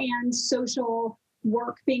environmental and social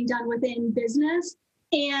work being done within business.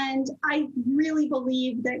 And I really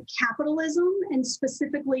believe that capitalism, and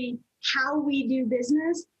specifically how we do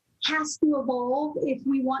business, has to evolve if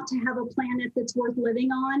we want to have a planet that's worth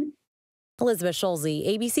living on. Elizabeth Schulze,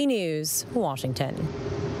 ABC News, Washington.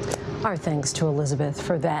 Our thanks to Elizabeth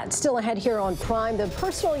for that. Still ahead here on Prime, the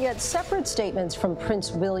personal yet separate statements from Prince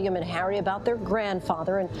William and Harry about their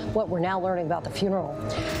grandfather and what we're now learning about the funeral.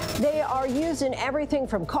 They are used in everything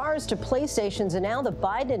from cars to PlayStations, and now the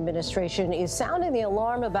Biden administration is sounding the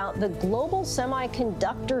alarm about the global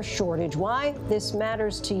semiconductor shortage. Why this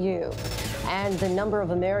matters to you. And the number of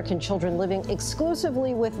American children living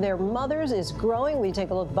exclusively with their mothers is growing. We take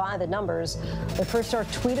a look by the numbers. But first, our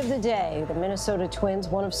tweet of the day. The Minnesota Twins,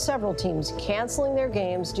 one of several teams canceling their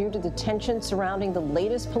games due to the tension surrounding the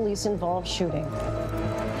latest police-involved shooting.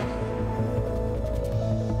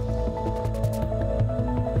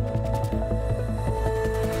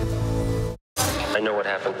 I know what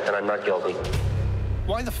happened, and I'm not guilty.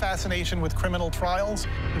 Why the fascination with criminal trials?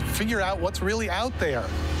 Figure out what's really out there.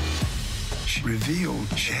 She revealed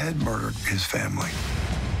she had murdered his family.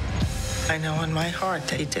 I know in my heart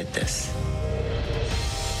that he did this.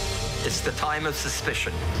 It's the time of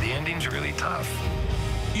suspicion. The ending's really tough.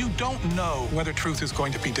 You don't know whether truth is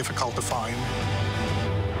going to be difficult to find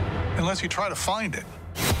unless you try to find it.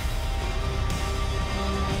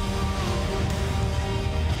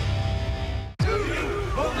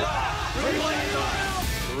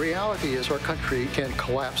 The reality is our country can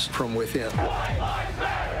collapse from within.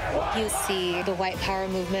 You see the white power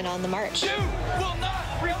movement on the march.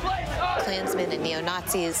 Klansmen and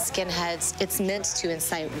neo-Nazis, skinheads, it's meant to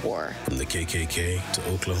incite war. From the KKK to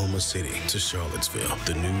Oklahoma City to Charlottesville,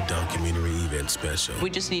 the new documentary event special. We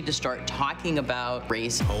just need to start talking about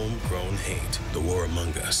race. Homegrown hate, the war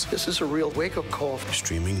among us. This is a real wake-up call.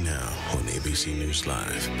 Streaming now on ABC News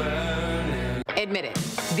Live. Admit it,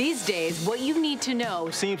 these days, what you need to know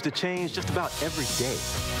seems to change just about every day.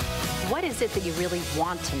 What is it that you really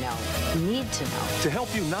want to know, need to know? To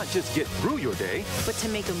help you not just get through your day, but to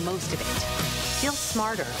make the most of it. Feel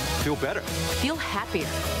smarter. Feel better. Feel happier.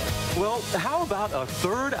 Well, how about a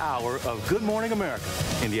third hour of Good Morning America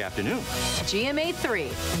in the afternoon? GMA 3,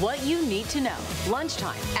 what you need to know.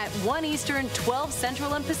 Lunchtime at 1 Eastern, 12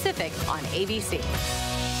 Central and Pacific on ABC.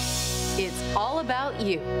 It's all about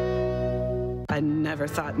you. I never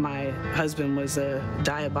thought my husband was a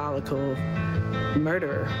diabolical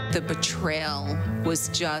murderer. The betrayal was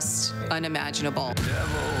just unimaginable. Is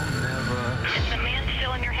the man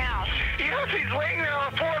still in your house? Yes, he's laying there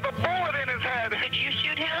on the floor with a bullet in his head. Did you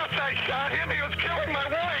shoot him? Yes, I shot him. He was killing my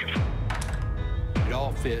wife. It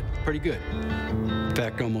all fit pretty good. In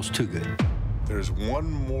fact, almost too good. There's one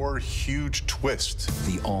more huge twist.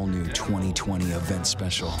 The all-new 2020 event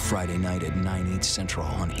special, Friday night at 9/8 Central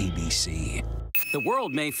on ABC. The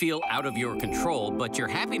world may feel out of your control, but your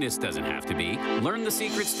happiness doesn't have to be. Learn the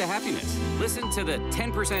secrets to happiness. Listen to the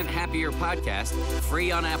 10% Happier podcast,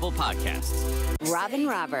 free on Apple Podcasts. Robin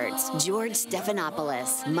Roberts, George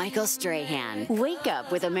Stephanopoulos, Michael Strahan. Wake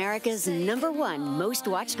up with America's #1 most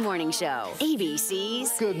watched morning show.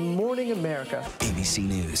 ABC's Good Morning America. ABC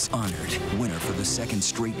News honored winner for the second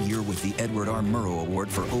straight year with the Edward R. Murrow Award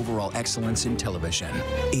for Overall Excellence in Television.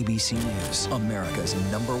 ABC News, America's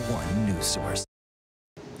 #1 news source.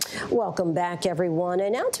 Welcome back, everyone.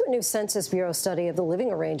 And now to a new Census Bureau study of the living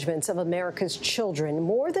arrangements of America's children.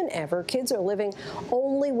 More than ever, kids are living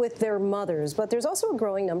only with their mothers, but there's also a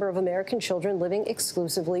growing number of American children living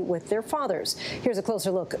exclusively with their fathers. Here's a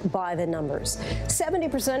closer look by the numbers.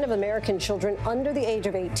 70% of American children under the age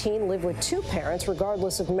of 18 live with two parents,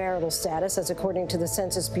 regardless of marital status, as according to the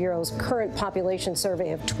Census Bureau's current population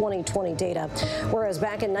survey of 2020 data. Whereas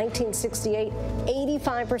back in 1968,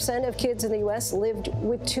 85% of kids in the U.S. lived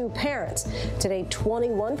with two parents. Today,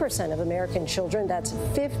 21% of American children, that's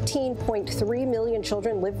 15.3 million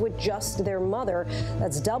children, live with just their mother.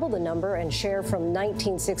 That's double the number and share from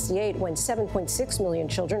 1968, when 7.6 million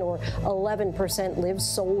children, or 11%, lived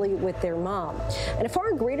solely with their mom. And a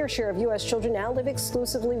far greater share of U.S. children now live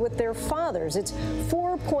exclusively with their fathers. It's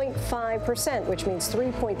 4.5%, which means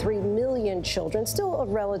 3.3 million children, still a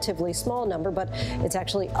relatively small number, but it's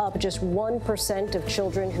actually up just 1% of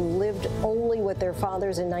children who lived only with their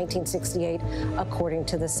fathers in 1968, according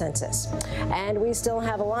to the census. And we still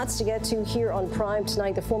have lots to get to here on Prime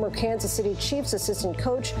tonight. The former Kansas City Chiefs assistant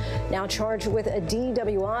coach now charged with a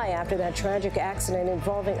DWI after that tragic accident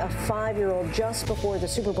involving a 5-year-old just before the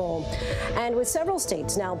Super Bowl. And with several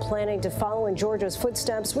states now planning to follow in Georgia's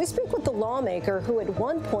footsteps, we speak with the lawmaker who at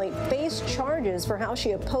one point faced charges for how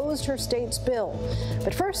she opposed her state's bill.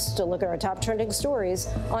 But first, a look at our top trending stories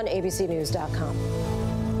on abcnews.com.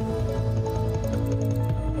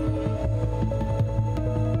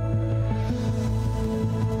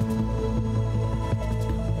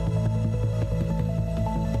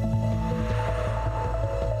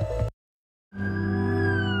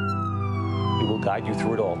 Guide you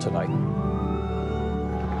through it all tonight.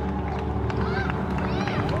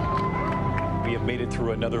 We have made it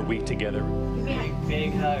through another week together.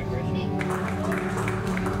 Big hug, Griffin.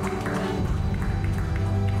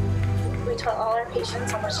 We tell all our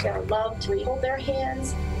patients how much they're loved. We hold their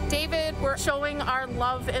hands. David, we're showing our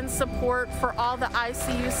love and support for all the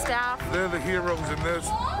ICU staff. They're the heroes in this.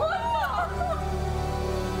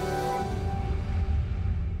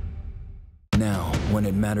 Now, when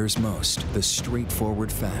it matters most, the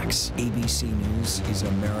straightforward facts. ABC News is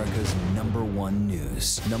America's #1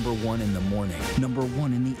 news. #1 in the morning,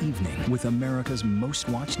 #1 in the evening, with America's most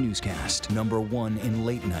watched newscast. #1 in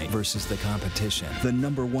late night versus the competition. The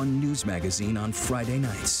 #1 news magazine on Friday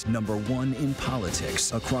nights. #1 in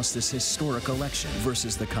politics across this historic election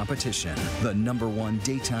versus the competition. The #1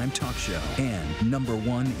 daytime talk show. And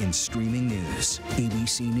 #1 in streaming news.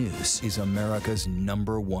 ABC News is America's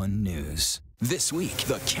 #1 news. This week,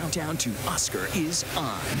 the countdown to Oscar is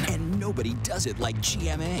on, and nobody does it like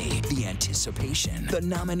GMA. The anticipation, the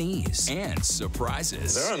nominees, and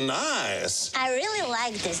surprises. They're nice. I really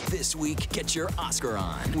like this. This week, get your Oscar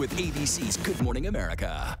on with ABC's Good Morning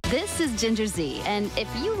America. This is Ginger Z, and if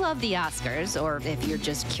you love the Oscars, or if you're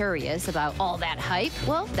just curious about all that hype,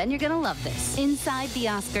 well, then you're gonna love this. Inside the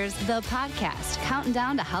Oscars, the podcast, counting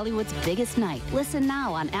down to Hollywood's biggest night. Listen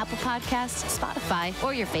now on Apple Podcasts, Spotify,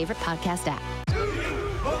 or your favorite podcast app.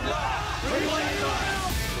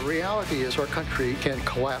 The reality is our country can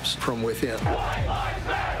collapse from within.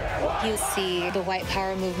 You see the white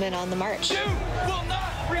power movement on the march.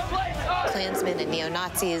 Klansmen and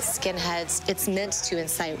neo-Nazis, skinheads, it's meant to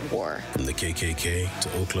incite war. From the KKK to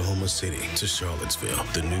Oklahoma City to Charlottesville,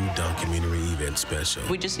 the new documentary event special.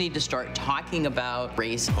 We just need to start talking about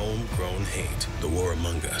race. Homegrown hate, the war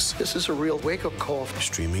among us. This is a real wake-up call.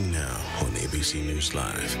 Streaming now on ABC News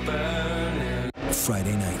Live.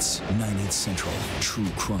 Friday nights, 9/8 Central. True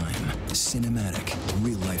crime, cinematic,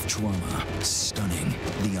 real-life drama, stunning,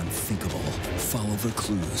 the unthinkable. Follow the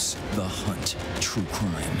clues. The Hunt. True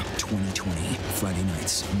crime. 2020. Friday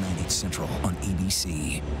nights, 9/8 Central on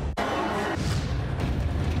ABC.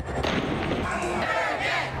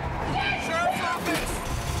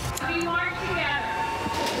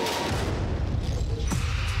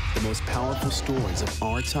 The most powerful stories of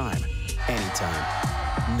our time, anytime.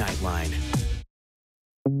 Nightline.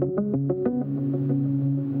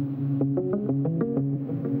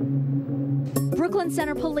 Brooklyn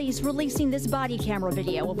Center Police releasing this body camera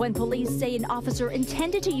video of when police say an officer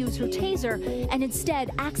intended to use her taser and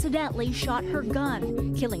instead accidentally shot her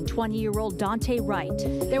gun, killing 20-year-old Dante Wright.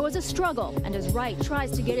 There was a struggle, and as Wright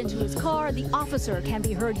tries to get into his car, the officer can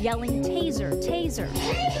be heard yelling, "Taser, taser."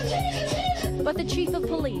 But the chief of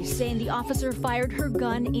police saying the officer fired her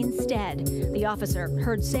gun instead. The officer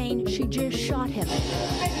heard saying she just shot him.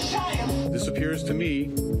 This appears to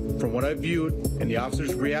me, from what I've viewed and the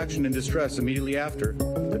officer's reaction and distress immediately after,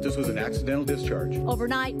 that that this was an accidental discharge.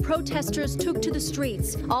 Overnight, protesters took to the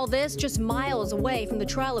streets. All this just miles away from the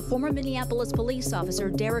trial of former Minneapolis police officer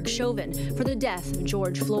Derek Chauvin for the death of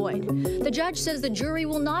George Floyd. The judge says the jury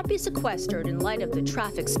will not be sequestered in light of the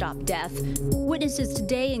traffic stop death. Witnesses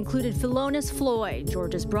today included Philonis Floyd,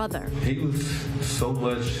 George's brother. He was so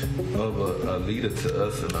much of a leader to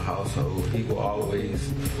us in the household. He would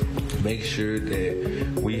always make sure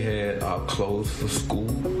that we had our clothes for school.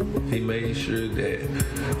 He made sure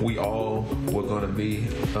that we all were going to be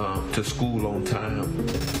to school on time.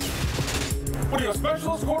 What are you, a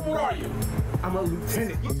specialist, Corporal? What are you? I'm a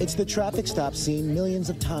lieutenant. It's the traffic stop seen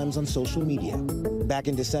millions of times on social media. Back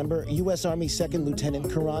in December, U.S. Army 2nd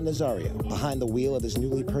Lieutenant Karan Nazario, behind the wheel of his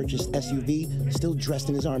newly purchased SUV, still dressed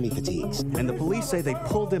in his Army fatigues. And the police say they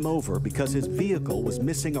pulled him over because his vehicle was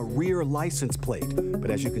missing a rear license plate.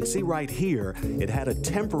 But as you can see right here, it had a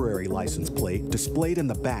temporary license plate displayed in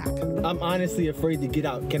the back. I'm honestly afraid to get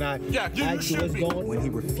out. Can I ask you what's going on? When he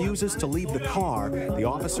refuses to leave the car, the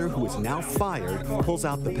officer, who is now fired, pulls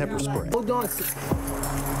out the pepper spray. Hold on.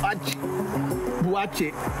 Watch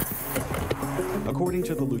it. According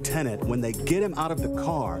to the lieutenant, when they get him out of the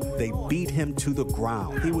car, they beat him to the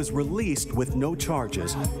ground. He was released with no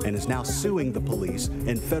charges and is now suing the police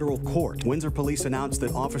in federal court. Windsor police announced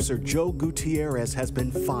that Officer Joe Gutierrez has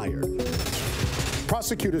been fired.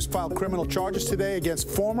 Prosecutors filed criminal charges today against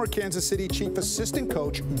former Kansas City Chief Assistant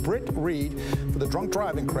Coach Britt Reed for the drunk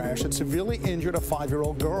driving crash that severely injured a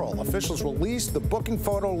 5-year-old girl. Officials released the booking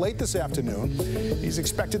photo late this afternoon. He's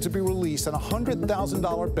expected to be released on a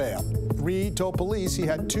 $100,000 bail. Reed told police he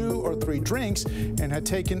had 2 or 3 drinks and had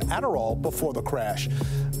taken Adderall before the crash.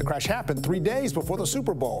 The crash happened 3 days before the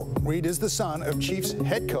Super Bowl. Reed is the son of Chiefs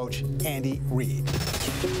head coach Andy Reid.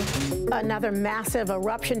 Another massive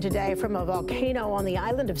eruption today from a volcano on the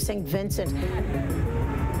island of St. Vincent.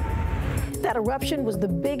 That eruption was the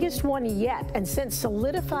biggest one yet, and sent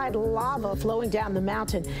solidified lava flowing down the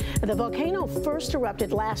mountain. The volcano first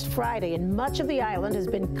erupted last Friday, and much of the island has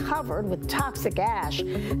been covered with toxic ash.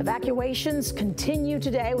 Evacuations continue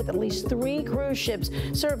today, with at least 3 cruise ships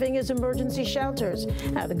serving as emergency shelters.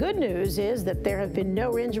 Now, the good news is that there have been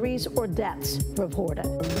no injuries or deaths reported.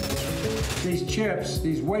 These chips,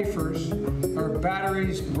 these wafers, are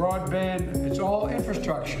batteries, broadband, it's all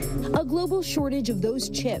infrastructure. A global shortage of those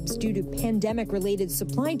chips due to pandemic-related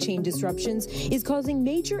supply chain disruptions is causing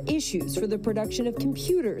major issues for the production of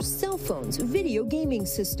computers, cell phones, video gaming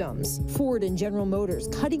systems. Ford and General Motors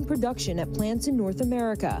cutting production at plants in North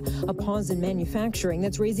America, a pause in manufacturing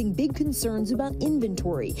that's raising big concerns about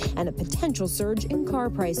inventory and a potential surge in car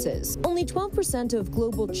prices. Only 12% of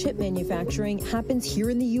global chip manufacturing happens here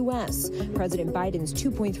in the U.S. President Biden's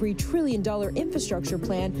 $2.3 trillion infrastructure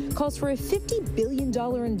plan calls for a $50 billion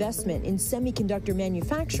investment in semiconductor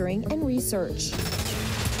manufacturing and research.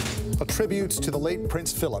 Tributes to the late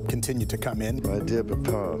Prince Philip continue to come in. My dear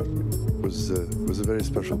Papa was a very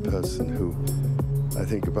special person who, I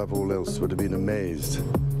think above all else, would have been amazed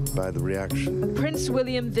by the reaction. Prince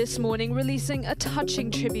William this morning releasing a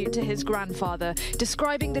touching tribute to his grandfather,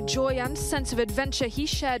 describing the joy and sense of adventure he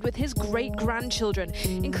shared with his great-grandchildren,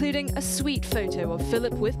 including a sweet photo of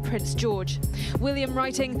Philip with Prince George. William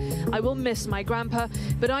writing, "I will miss my grandpa,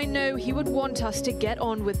 but I know he would want us to get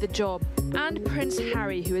on with the job." And Prince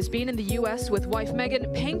Harry, who has been in the US with wife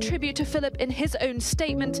Meghan, paying tribute to Philip in his own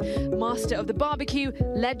statement, master of the barbecue,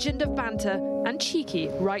 legend of banter, and cheeky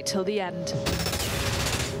right till the end.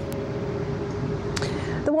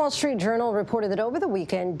 The Wall Street Journal reported that over the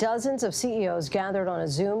weekend, dozens of CEOs gathered on a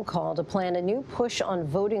Zoom call to plan a new push on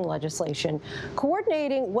voting legislation,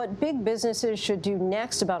 coordinating what big businesses should do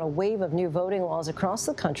next about a wave of new voting laws across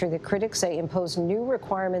the country that critics say impose new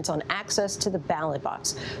requirements on access to the ballot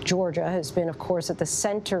box. Georgia has been, of course, at the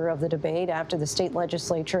center of the debate after the state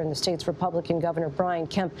legislature and the state's Republican Governor Brian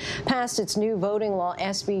Kemp passed its new voting law,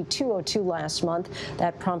 SB 202, last month.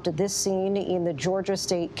 That prompted this scene in the Georgia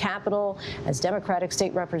state capitol as Democratic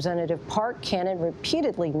State Representative Park Cannon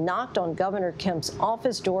repeatedly knocked on Governor Kemp's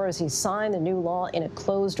office door as he signed the new law in a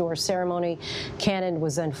closed-door ceremony. Cannon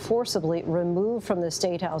was then forcibly removed from the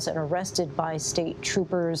State House and arrested by state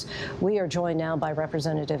troopers. We are joined now by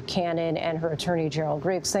Representative Cannon and her attorney, Gerald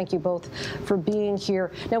Griggs. Thank you both for being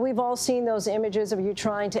here. Now, we've all seen those images of you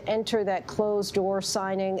trying to enter that closed-door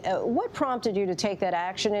signing. What prompted you to take that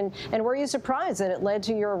action, and were you surprised that it led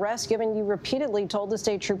to your arrest, given you repeatedly told the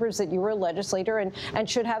state troopers that you were a legislator and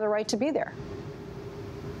should have the right to be there?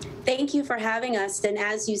 Thank you for having us. And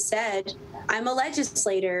as you said, I'm a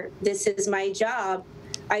legislator. This is my job.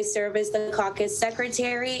 I serve as the caucus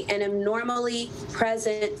secretary and am normally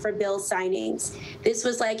present for bill signings. This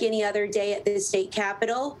was like any other day at the state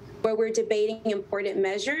capitol. where we're debating important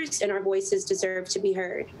measures and our voices deserve to be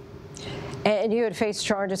heard. And you had faced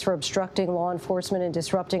charges for obstructing law enforcement and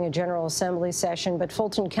disrupting a General Assembly session, but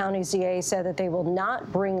Fulton County's DA said that they will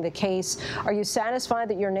not bring the case. Are you satisfied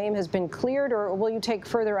that your name has been cleared, or will you take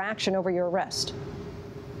further action over your arrest?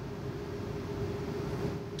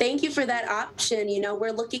 Thank you for that option. You know,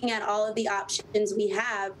 we're looking at all of the options we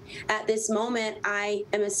have. At this moment, I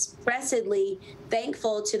am expressly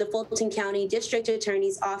thankful to the Fulton County District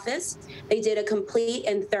Attorney's Office. They did a complete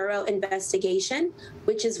and thorough investigation,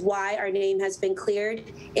 which is why our name has been cleared.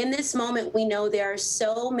 In this moment, we know there are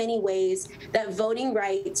so many ways that voting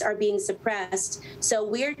rights are being suppressed. So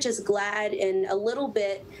we're just glad and a little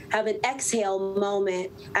bit have an exhale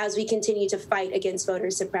moment as we continue to fight against voter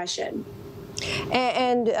suppression.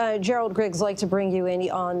 And Gerald Griggs, like to bring you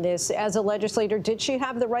in on this. As a legislator, did she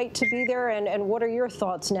have the right to be there? And what are your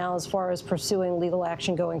thoughts now as far as pursuing legal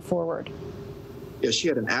action going forward? Yeah, she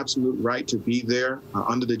had an absolute right to be there.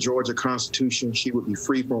 Under the Georgia Constitution, she would be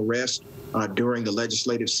free from arrest during the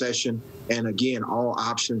legislative session. And again, all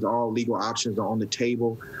options, all legal options are on the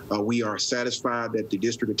table. We are satisfied that the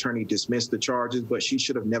district attorney dismissed the charges, but she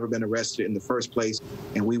should have never been arrested in the first place.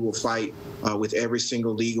 And we will fight with every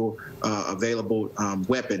single legal available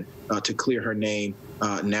weapon to clear her name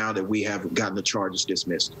now that we have gotten the charges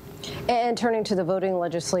dismissed. And turning to the voting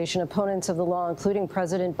legislation, opponents of the law, including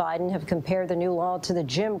President Biden, have compared the new law to the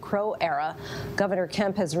Jim Crow era. Governor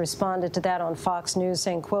Kemp has responded to that on Fox News,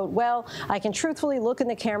 saying, quote, well, I can truthfully look in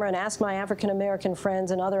the camera and ask my African-American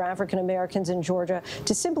friends and other African-Americans in Georgia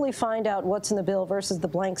to simply find out what's in the bill versus the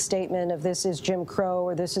blank statement of this is Jim Crow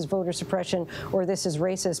or this is voter suppression or this is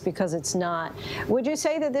racist, because it's not. Would you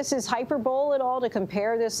say that this is hyperbole at all to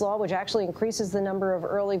compare this law, which actually increases the number of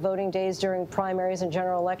early voting days during primaries and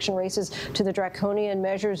general election races, to the draconian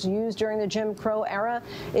measures used during the Jim Crow era?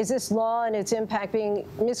 Is this law and its impact being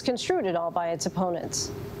misconstrued at all by its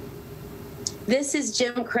opponents? This is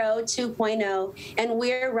Jim Crow 2.0, and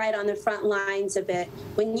we're right on the front lines of it.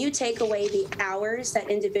 When you take away the hours that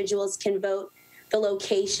individuals can vote, the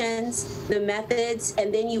locations, the methods,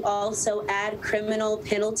 and then you also add criminal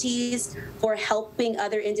penalties for helping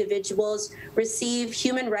other individuals receive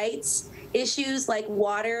human rights issues like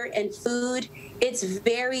water and food, it's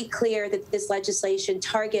very clear that this legislation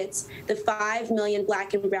targets the 5 million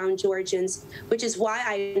Black and brown Georgians, which is why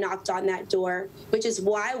I knocked on that door, which is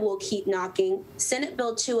why we'll keep knocking. Senate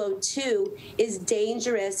Bill 202 is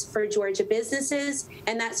dangerous for Georgia businesses,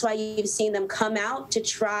 and that's why you've seen them come out to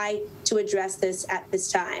try to address this at this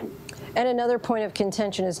time. And another point of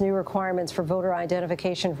contention is new requirements for voter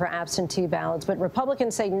identification for absentee ballots. But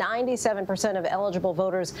Republicans say 97% of eligible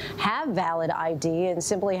voters have valid ID and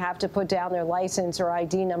simply have to put down their license or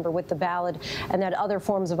ID number with the ballot, and that other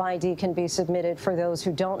forms of ID can be submitted for those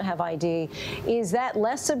who don't have ID. Is that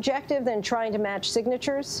less subjective than trying to match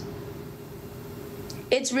signatures?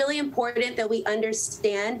 It's really important that we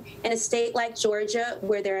understand in a state like Georgia,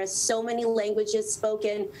 where there are so many languages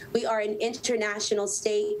spoken, we are an international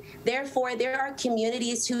state. Therefore, there are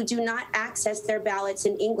communities who do not access their ballots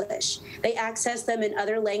in English. They access them in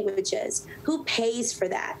other languages. Who pays for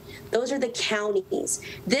that? Those are the counties.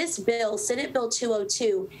 This bill, Senate Bill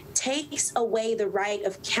 202, takes away the right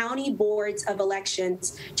of county boards of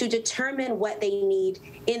elections to determine what they need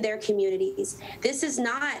in their communities. This is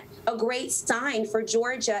not a great sign for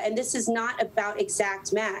Georgia, and this is not about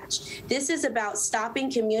exact match. This is about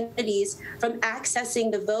stopping communities from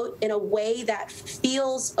accessing the vote in a way that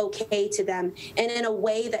feels okay to them and in a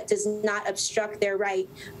way that does not obstruct their right.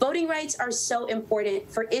 Voting rights are so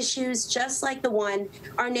important for issues just like the one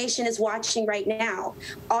our nation is watching right now,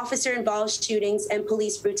 officer-involved shootings and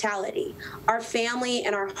police brutality. Our family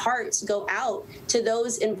and our hearts go out to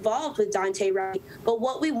those involved with Daunte Wright, but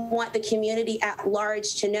what we want the community at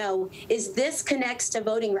large to know is this connects to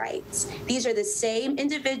voting rights. These are the same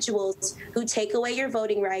individuals who take away your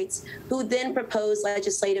voting rights, who then propose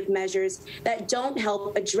legislative measures that don't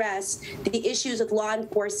help address the issues with law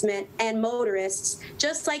enforcement and motorists.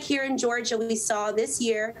 Just like here in Georgia, we saw this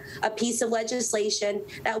year a piece of legislation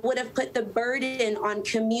that would have put the burden on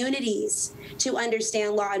communities to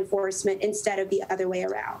understand law enforcement instead of the other way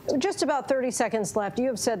around. Just about 30 seconds left. You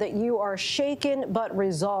have said that you are shaken but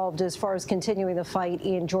resolved as far as continuing the fight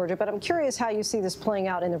in Georgia. But I'm curious how you see this playing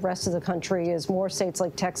out in the rest of the country as more states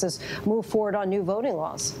like Texas move forward on new voting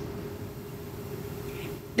laws.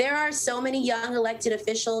 There are so many young elected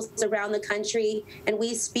officials around the country, and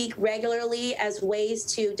we speak regularly as ways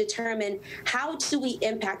to determine how do we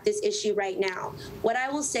impact this issue right now. What I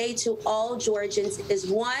will say to all Georgians is,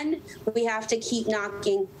 one, we have to keep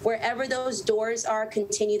knocking. Wherever those doors are,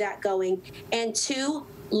 continue that going. And two,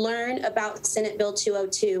 learn about Senate Bill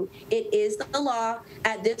 202. It is the law.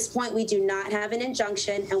 At this point, we do not have an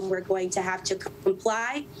injunction, and we're going to have to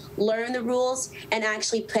comply, learn the rules, and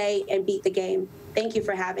actually play and beat the game. Thank you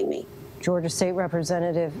for having me. Georgia State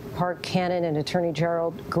Representative Park Cannon and Attorney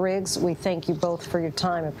Gerald Griggs, we thank you both for your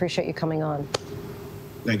time. I appreciate you coming on.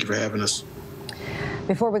 Thank you for having us.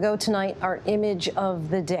 Before we go tonight, our image of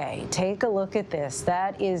the day. Take a look at this.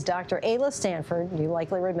 That is Dr. Ayla Stanford. You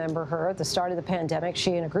likely remember her. At the start of the pandemic,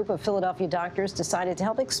 she and a group of Philadelphia doctors decided to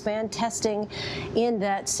help expand testing in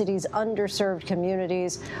that city's underserved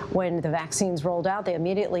communities. When the vaccines rolled out, they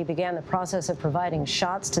immediately began the process of providing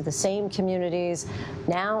shots to the same communities.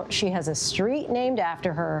 Now she has a street named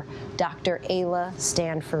after her, Dr. Ayla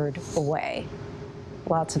Stanford Way.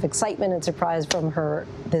 Lots of excitement and surprise from her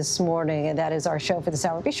this morning, and that is our show for this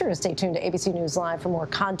hour. Be sure to stay tuned to ABC News Live for more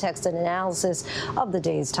context and analysis of the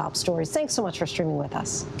day's top stories. Thanks so much for streaming with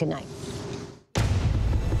us. Good night.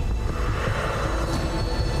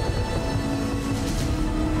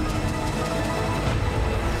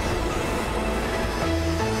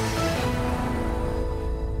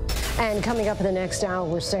 And coming up in the next hour,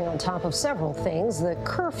 we're staying on top of several things. The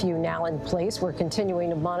curfew now in place. We're continuing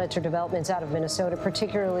to monitor developments out of Minnesota,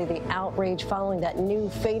 particularly the outrage following that new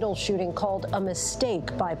fatal shooting called a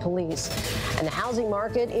mistake by police. And the housing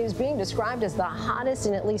market is being described as the hottest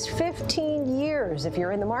in at least 15 years. If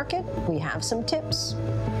you're in the market, we have some tips.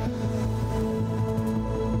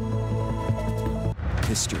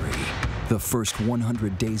 History. The first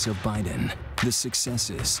 100 days of Biden, the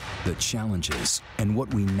successes, the challenges, and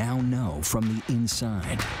what we now know from the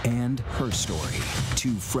inside, and her story.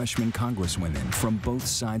 Two freshman congresswomen from both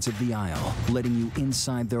sides of the aisle, letting you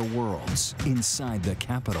inside their worlds, inside the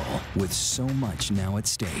Capitol, with so much now at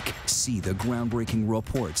stake. See the groundbreaking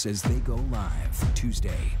reports as they go live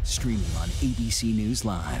Tuesday, streaming on ABC News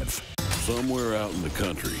Live. Somewhere out in the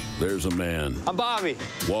country, there's a man. I'm Bobby.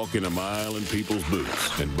 Walking a mile in people's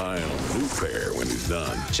boots and buying a new pair when he's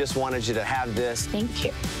done. Just wanted you to have this. Thank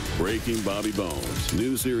you. Breaking Bobby Bones.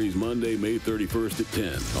 New series Monday, May 31st at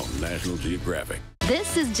 10 on National Geographic.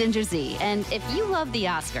 This is Ginger Z, and if you love the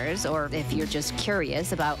Oscars, or if you're just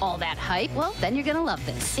curious about all that hype, well, then you're gonna love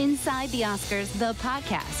this. Inside the Oscars, the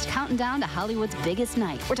podcast, counting down to Hollywood's biggest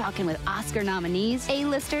night. We're talking with Oscar nominees,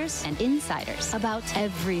 A-listers, and insiders about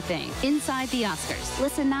everything. Inside the Oscars.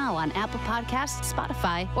 Listen now on Apple Podcasts,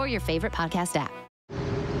 Spotify, or your favorite podcast app.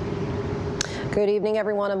 Good evening,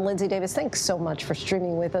 everyone. I'm Lindsay Davis. Thanks so much for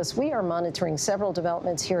streaming with us. We are monitoring several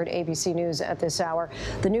developments here at ABC News at this hour.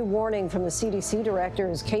 The new warning from the CDC director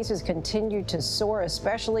as cases continue to soar,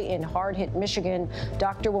 especially in hard-hit Michigan.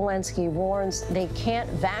 Dr. Walensky warns they can't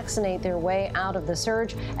vaccinate their way out of the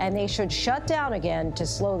surge, and they should shut down again to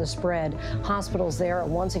slow the spread. Hospitals there are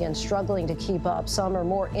once again struggling to keep up. Some are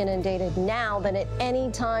more inundated now than at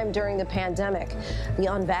any time during the pandemic. The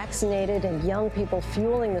unvaccinated and young people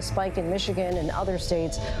fueling the spike in Michigan and other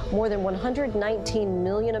states. More than 119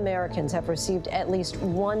 million Americans have received at least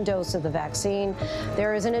one dose of the vaccine.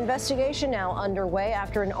 There is an investigation now underway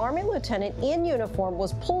after an Army lieutenant in uniform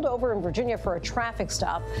was pulled over in Virginia for a traffic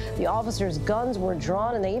stop. The officer's guns were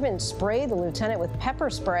drawn, and they even sprayed the lieutenant with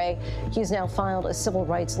pepper spray. He's now filed a civil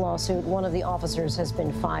rights lawsuit. One of the officers has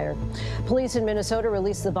been fired. Police in Minnesota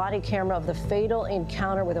released the body camera of the fatal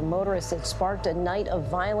encounter with a motorist that sparked a night of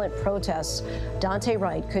violent protests. Dante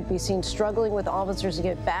Wright could be seen struggling with officers to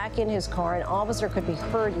get back in his car. An officer could be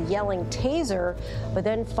heard yelling taser, but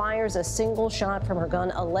then fires a single shot from her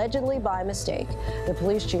gun, allegedly by mistake. The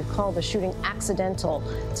police chief called the shooting accidental.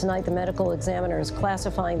 Tonight, the medical examiner is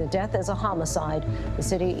classifying the death as a homicide. The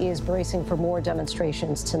city is bracing for more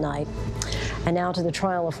demonstrations tonight. And now to the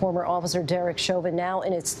trial of former officer Derek Chauvin, now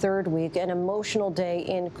in its third week, an emotional day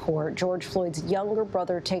in court. George Floyd's younger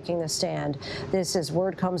brother taking the stand. This, as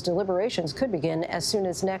word comes, deliberations could begin as soon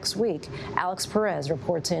as next week. Alex Perez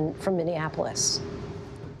reports in from Minneapolis.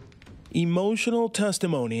 Emotional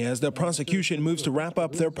testimony as the prosecution moves to wrap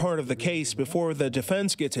up their part of the case before the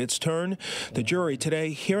defense gets its turn. The jury today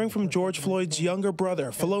hearing from George Floyd's younger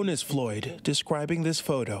brother, Philonise Floyd, describing this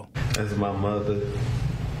photo. That's my mother.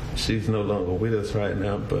 She's no longer with us right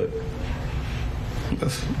now, but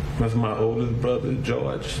that's my oldest brother,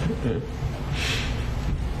 George.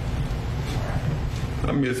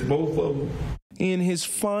 I miss both of them. In his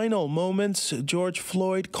final moments, George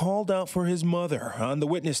Floyd called out for his mother. On the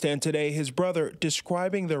witness stand today, his brother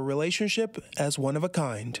describing their relationship as one of a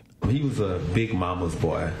kind. He was a big mama's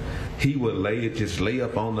boy. He would just lay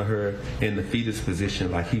up onto her in the fetus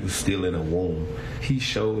position like he was still in a womb. He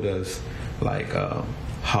showed us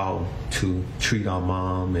how to treat our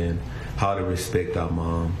mom and how to respect our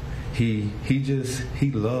mom.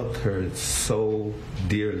 he loved her so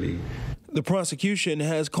dearly. The prosecution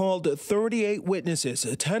has called 38 witnesses,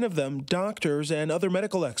 10 of them doctors and other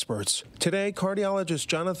medical experts. Today, cardiologist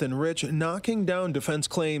Jonathan Rich knocking down defense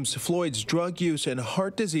claims Floyd's drug use and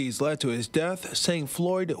heart disease led to his death, saying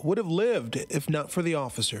Floyd would have lived if not for the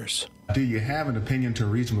officers. Do you have an opinion to a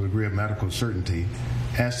reasonable degree of medical certainty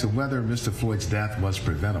as to whether Mr. Floyd's death was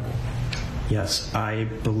preventable? Yes, I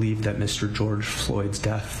believe that Mr. George Floyd's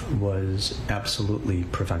death was absolutely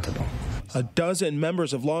preventable. A dozen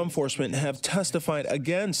members of law enforcement have testified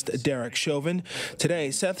against Derek Chauvin. Today,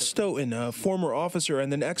 Seth Stoughton, a former officer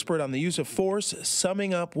and an expert on the use of force,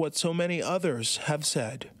 summing up what so many others have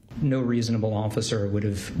said. No reasonable officer would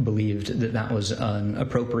have believed that that was an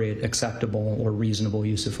appropriate, acceptable, or reasonable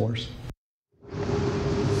use of force.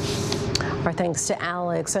 Our thanks to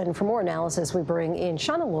Alex. And for more analysis, we bring in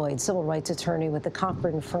Shauna Lloyd, civil rights attorney with the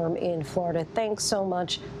Cochran firm in Florida. Thanks so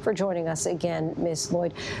much for joining us again, Ms.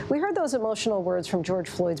 Lloyd. We heard those emotional words from George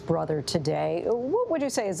Floyd's brother today. What would you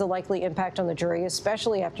say is the likely impact on the jury,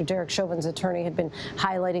 especially after Derek Chauvin's attorney had been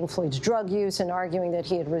highlighting Floyd's drug use and arguing that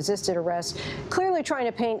he had resisted arrest, clearly trying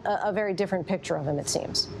to paint a very different picture of him, it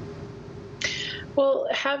seems? Well,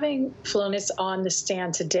 having Phlonis on the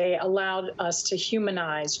stand today allowed us to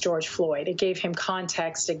humanize George Floyd. It gave him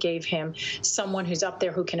context. It gave him someone who's up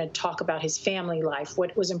there who can talk about his family life,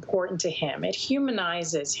 what was important to him. It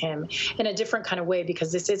humanizes him in a different kind of way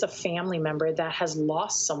because this is a family member that has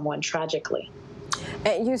lost someone tragically.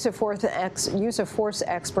 Use of force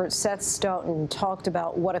expert Seth Stoughton talked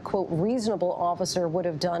about what a, quote, reasonable officer would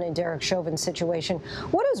have done in Derek Chauvin's situation.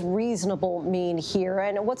 What does reasonable mean here,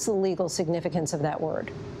 and what's the legal significance of that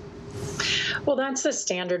word? Well, that's the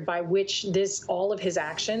standard by which all of his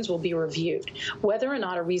actions will be reviewed. Whether or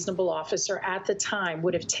not a reasonable officer at the time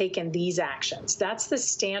would have taken these actions. That's the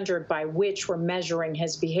standard by which we're measuring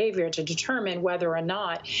his behavior to determine whether or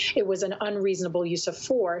not it was an unreasonable use of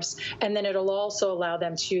force. And then it'll also allow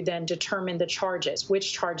them to then determine the charges,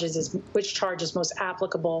 which charge is most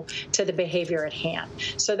applicable to the behavior at hand.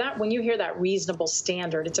 So that when you hear that reasonable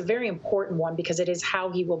standard, it's a very important one because it is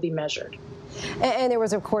how he will be measured. And there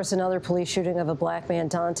was, of course, another police shooting of a black man,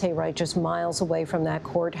 Dante Wright, just miles away from that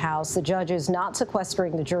courthouse. The judge is not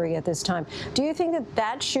sequestering the jury at this time. Do you think that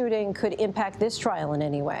that shooting could impact this trial in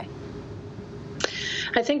any way?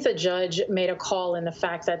 I think the judge made a call in the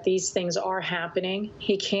fact that these things are happening.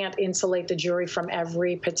 He can't insulate the jury from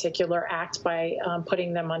every particular act by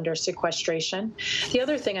putting them under sequestration. The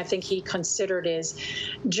other thing I think he considered is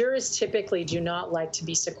jurors typically do not like to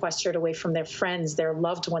be sequestered away from their friends, their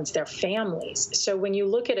loved ones, their families. So when you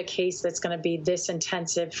look at a case that's going to be this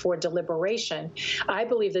intensive for deliberation, I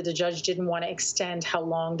believe that the judge didn't want to extend how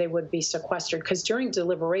long they would be sequestered because during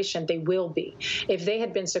deliberation, they will be. If they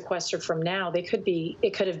had been sequestered from now,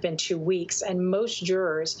 it could have been 2 weeks. And most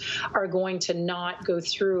jurors are going to not go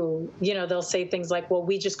through, they'll say things like, well,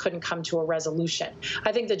 we just couldn't come to a resolution.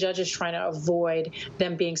 I think the judge is trying to avoid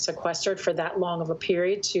them being sequestered for that long of a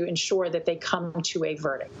period to ensure that they come to a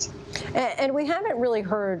verdict. And we haven't really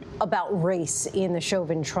heard about race in the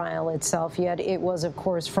Chauvin trial itself, yet it was, of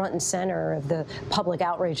course, front and center of the public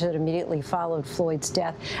outrage that immediately followed Floyd's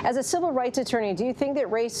death. As a civil rights attorney, do you think that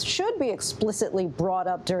race should be explicitly brought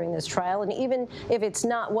up during this trial? And even if it's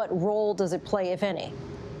not, what role does it play, if any?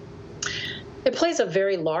 It plays a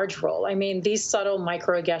very large role. I mean, these subtle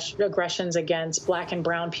microaggressions against black and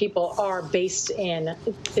brown people are based in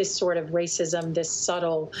this sort of racism, this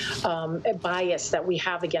subtle bias that we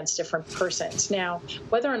have against different persons. Now,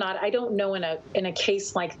 whether or not, I don't know in a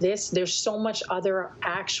case like this, there's so much other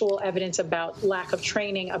actual evidence about lack of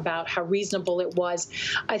training, about how reasonable it was.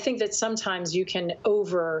 I think that sometimes you can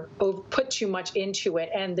put too much into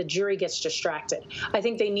it and the jury gets distracted. I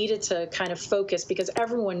think they needed to kind of focus because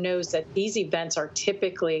everyone knows that these events are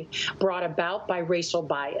typically brought about by racial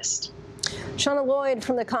bias. Shauna Lloyd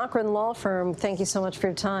from the Cochran Law Firm, thank you so much for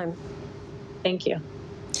your time. Thank you.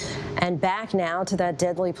 And back now to that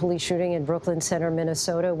deadly police shooting in Brooklyn Center,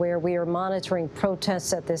 Minnesota, where we are monitoring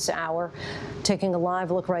protests at this hour. Taking a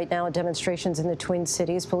live look right now at demonstrations in the Twin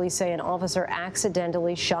Cities. Police say an officer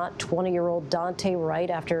accidentally shot 20-year-old Dante Wright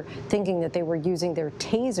after thinking that they were using their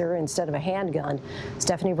taser instead of a handgun.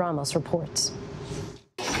 Stephanie Ramos reports.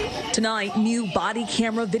 Tonight, new body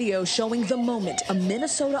camera video showing the moment a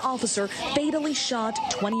Minnesota officer fatally shot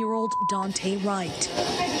 20-year-old Dante Wright.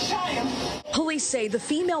 Police say the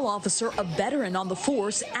female officer, a veteran on the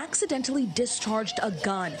force, accidentally discharged a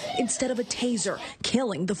gun instead of a taser,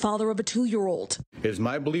 killing the father of a 2-year-old. It is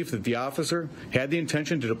my belief that the officer had the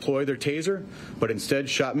intention to deploy their taser, but instead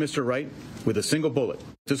shot Mr. Wright with a single bullet.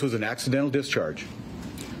 This was an accidental discharge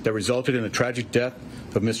that resulted in the tragic death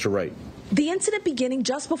of Mr. Wright. The incident beginning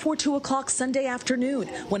just before 2 o'clock Sunday afternoon,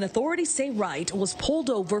 when authorities say Wright was pulled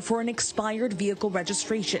over for an expired vehicle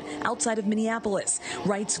registration outside of Minneapolis.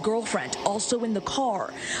 Wright's girlfriend also in the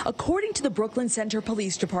car. According to the Brooklyn Center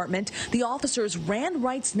Police Department, the officers ran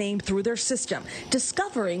Wright's name through their system,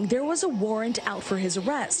 discovering there was a warrant out for his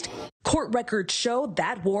arrest. Court records show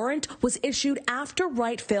that warrant was issued after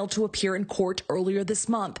Wright failed to appear in court earlier this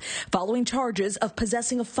month, following charges of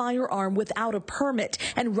possessing a firearm without a permit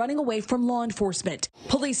and running away from law enforcement.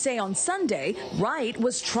 Police say on Sunday, Wright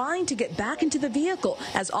was trying to get back into the vehicle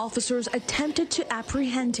as officers attempted to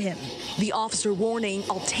apprehend him. The officer warning,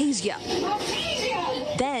 "Altasia."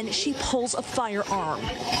 Then she pulls a firearm,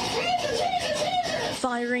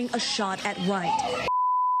 firing a shot at Wright.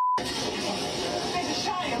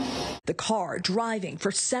 The car driving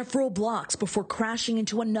for several blocks before crashing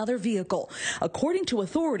into another vehicle. According to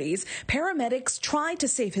authorities, paramedics tried to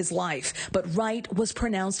save his life, but Wright was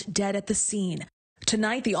pronounced dead at the scene.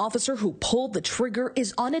 Tonight, the officer who pulled the trigger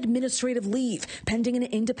is on administrative leave, pending an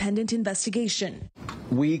independent investigation.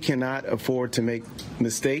 We cannot afford to make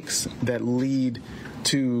mistakes that lead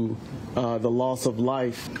to the loss of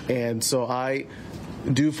life, and so I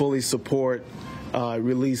do fully support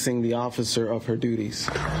releasing the officer of her duties.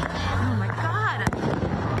 Oh my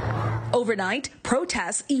God. Overnight,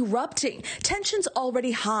 protests erupting. Tensions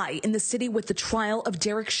already high in the city with the trial of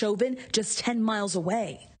Derek Chauvin just 10 miles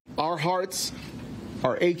away. Our hearts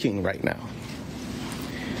are aching right now.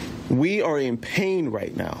 We are in pain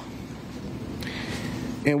right now.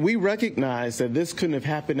 And we recognize that this couldn't have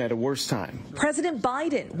happened at a worse time. President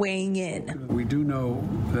Biden weighing in. We do know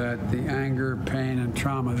that the anger, pain, and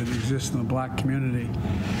trauma that exists in the black community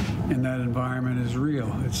in that environment is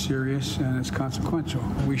real. It's serious and it's consequential.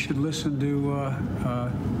 We should listen to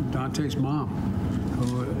Dante's mom,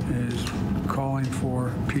 who is calling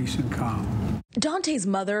for peace and calm. Dante's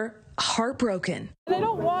mother, heartbroken. I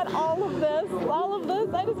don't want all of this.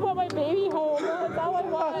 I just want my baby home. That's all I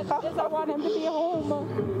want, is I want him to be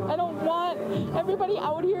home. I don't want everybody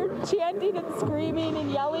out here chanting and screaming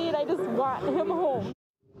and yelling. I just want him home.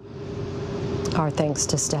 Our thanks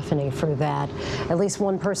to Stephanie for that. At least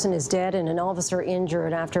one person is dead and an officer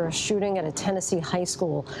injured after a shooting at a Tennessee high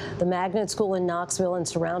school. The magnet school in Knoxville and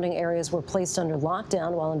surrounding areas were placed under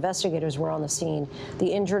lockdown while investigators were on the scene. The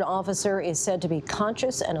injured officer is said to be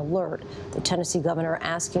conscious and alert. The Tennessee governor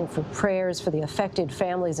asking for prayers for the affected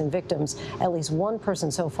families and victims. At least one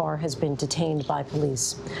person so far has been detained by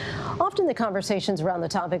police. Often the conversations around the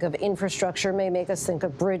topic of infrastructure may make us think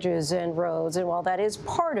of bridges and roads, and while that is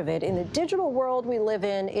part of it, in the digital world we live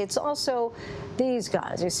in, it's also these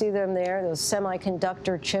guys. You see them there, those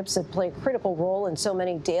semiconductor chips that play a critical role in so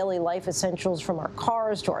many daily life essentials, from our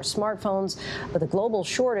cars to our smartphones. But the global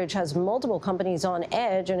shortage has multiple companies on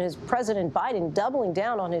edge, and is President Biden doubling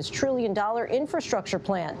down on his $1 trillion infrastructure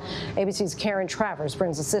plan? ABC's Karen Travers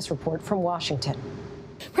brings us this report from Washington.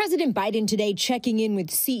 President Biden today checking in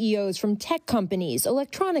with CEOs from tech companies,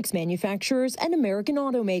 electronics manufacturers, and American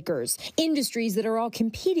automakers, industries that are all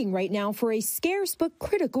competing right now for a scarce but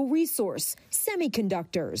critical resource,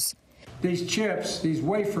 semiconductors. These chips, these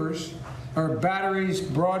wafers, are batteries,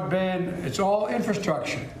 broadband, it's all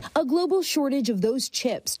infrastructure. A global shortage of those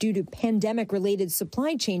chips due to pandemic-related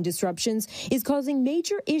supply chain disruptions is causing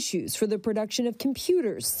major issues for the production of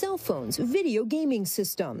computers, cell phones, video gaming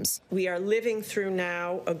systems. We are living through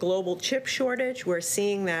now a global chip shortage. We're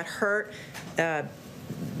seeing that hurt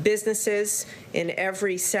businesses in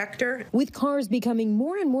every sector. With cars becoming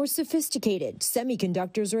more and more sophisticated,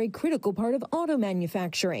 semiconductors are a critical part of auto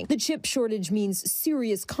manufacturing. The chip shortage means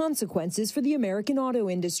serious consequences for the American auto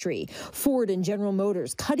industry. Ford and General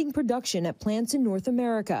Motors cutting production at plants in North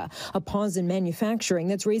America. A pause in manufacturing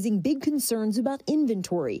that's raising big concerns about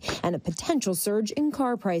inventory and a potential surge in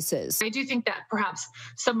car prices. I do think that perhaps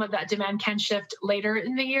some of that demand can shift later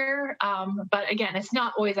in the year. But again, it's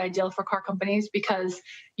not always ideal for car companies because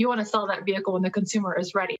you want to sell that vehicle when the consumer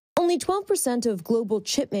is ready. Only 12% of global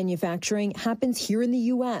chip manufacturing happens here in the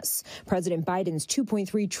U.S. President Biden's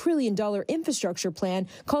 $2.3 trillion infrastructure plan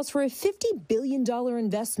calls for a $50 billion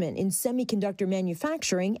investment in semiconductor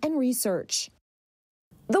manufacturing and research.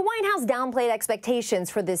 The White House downplayed expectations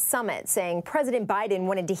for this summit, saying President Biden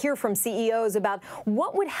wanted to hear from CEOs about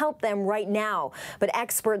what would help them right now. But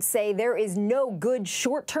experts say there is no good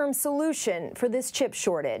short-term solution for this chip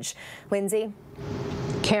shortage. Lindsay?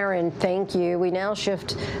 Karen, thank you. We now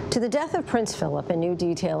shift to the death of Prince Philip and new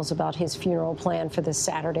details about his funeral plan for this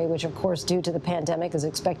Saturday, which, of course, due to the pandemic, is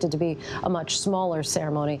expected to be a much smaller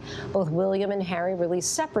ceremony. Both William and Harry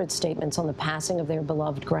released separate statements on the passing of their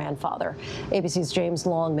beloved grandfather. ABC's James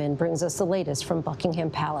Longman brings us the latest from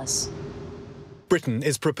Buckingham Palace. Britain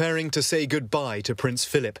is preparing to say goodbye to Prince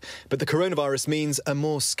Philip, but the coronavirus means a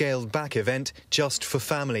more scaled-back event just for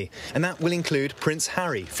family. And that will include Prince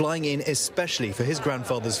Harry flying in especially for his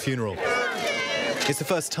grandfather's funeral. It's the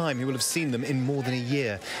first time he will have seen them in more than a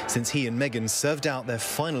year, since he and Meghan served out their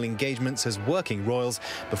final engagements as working royals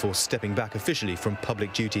before stepping back officially from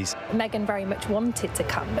public duties. Meghan very much wanted to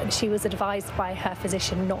come, but she was advised by her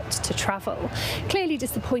physician not to travel. Clearly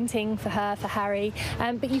disappointing for her, for Harry,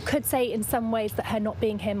 but you could say in some ways that her not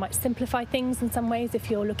being here might simplify things in some ways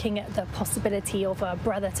if you're looking at the possibility of a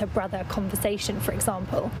brother-to-brother conversation, for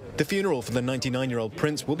example. The funeral for the 99-year-old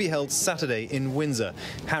prince will be held Saturday in Windsor.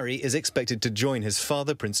 Harry is expected to join his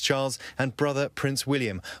father, Prince Charles, and brother, Prince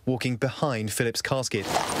William, walking behind Philip's casket.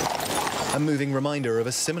 A moving reminder of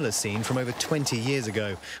a similar scene from over 20 years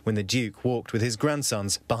ago, when the Duke walked with his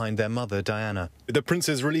grandsons behind their mother, Diana. With the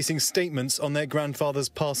princes releasing statements on their grandfather's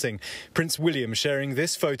passing. Prince William sharing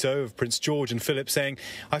this photo of Prince George and Philip saying,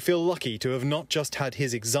 "I feel lucky to have not just had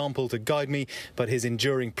his example to guide me, but his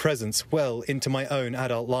enduring presence well into my own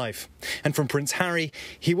adult life." And from Prince Harry,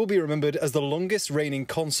 he will be remembered as the longest reigning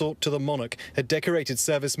consort to the monarch, a decorated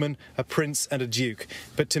serviceman, a prince and a duke.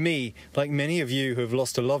 But to me, like many of you who have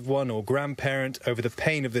lost a loved one or grandparent over the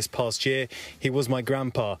pain of this past year, he was my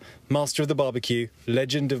grandpa, master of the barbecue,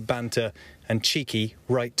 legend of banter, and cheeky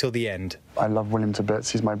right till the end. I love William to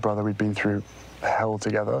bits. He's my brother. We've been through hell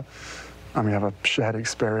together, and we have a shared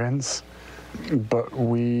experience. But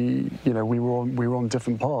we were on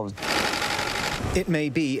different paths. It may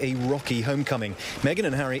be a rocky homecoming. Meghan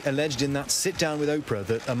and Harry alleged in that sit-down with Oprah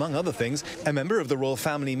that, among other things, a member of the royal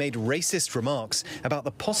family made racist remarks about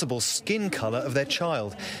the possible skin colour of their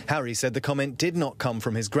child. Harry said the comment did not come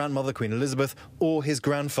from his grandmother, Queen Elizabeth, or his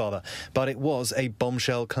grandfather, but it was a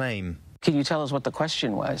bombshell claim. Can you tell us what the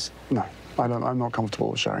question was? No, I'm not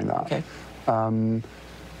comfortable sharing that. Okay.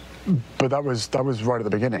 But that was right at the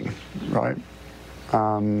beginning, right?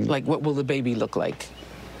 Like, what will the baby look like?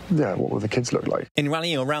 Yeah, what will the kids look like? In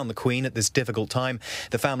rallying around the Queen at this difficult time,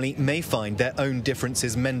 the family may find their own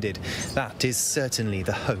differences mended. That is certainly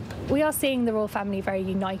the hope. We are seeing the royal family very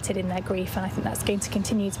united in their grief, and I think that's going to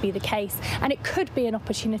continue to be the case. And it could be an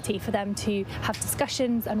opportunity for them to have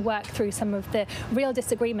discussions and work through some of the real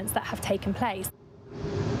disagreements that have taken place.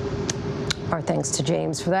 Our thanks to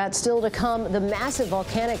James for that. Still to come, the massive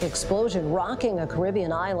volcanic explosion rocking a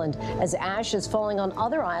Caribbean island as ash is falling on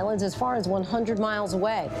other islands as far as 100 miles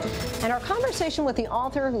away. And our conversation with the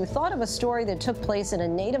author who thought of a story that took place in a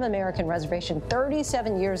Native American reservation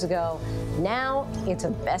 37 years ago. Now it's a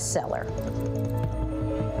bestseller.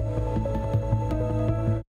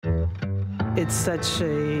 It's such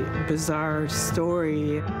a bizarre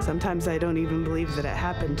story. Sometimes I don't even believe that it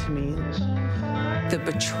happened to me. The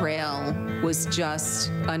betrayal was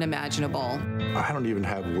just unimaginable. I don't even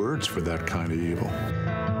have words for that kind of evil.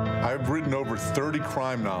 I've written over 30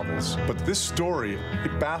 crime novels, but this story,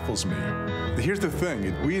 it baffles me. Here's the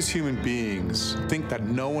thing, we as human beings think that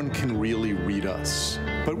no one can really read us,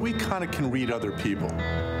 but we kind of can read other people.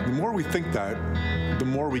 The more we think that, the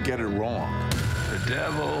more we get it wrong. The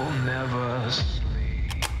devil never sleeps.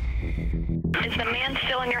 Is the man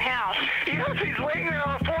still in your house? Yes, he's laying there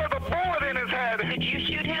on the floor with a bullet in his head. Did you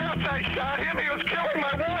shoot him? Yes, I shot him. He was killing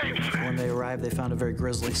my wife. When they arrived, they found a very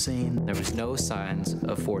grisly scene. There was no signs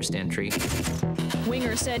of forced entry.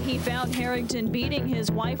 Winger said he found Harrington beating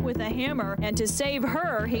his wife with a hammer, and to save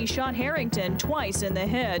her, he shot Harrington twice in the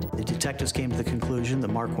head. The detectives came to the conclusion that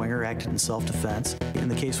Mark Winger acted in self-defense,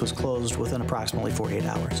 and the case was closed within approximately 48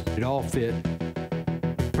 hours. It all fit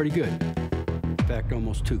pretty good. In fact,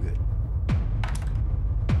 almost too good.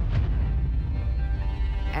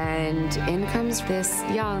 And in comes this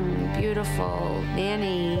young, beautiful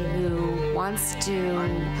nanny who wants to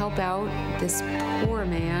help out this poor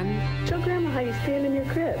man. Show Grandma how you stand in your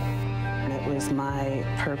crib. It was my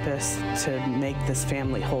purpose to make this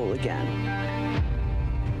family whole again.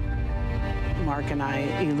 Mark and I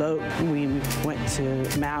eloped. We went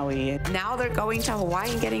to Maui. Now they're going to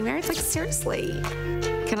Hawaii and getting married. It's like, seriously,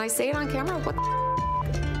 can I say it on camera? What the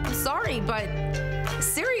I'm sorry, but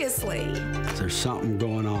seriously. There's something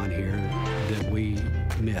going on here that we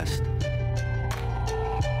missed.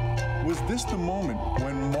 Was this the moment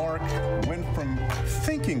when Mark went from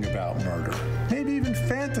thinking about murder, maybe even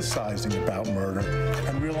fantasizing about murder,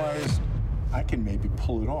 and realized, I can maybe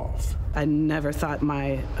pull it off? I never thought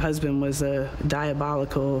my husband was a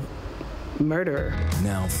diabolical murderer.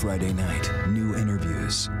 Now Friday night, new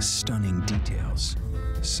interviews, stunning details.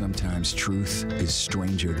 Sometimes truth is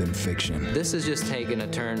stranger than fiction. This is just taking a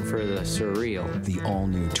turn for the surreal. The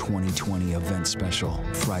all-new 2020 event special,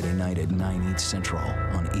 Friday night at 9, 8 Central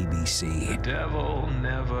on ABC. The devil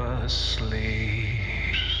never sleeps.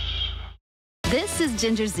 This is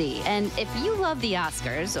Ginger Z, and if you love the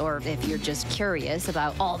Oscars, or if you're just curious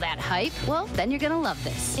about all that hype, well, then you're gonna love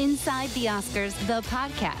this. Inside the Oscars, the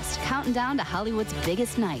podcast, counting down to Hollywood's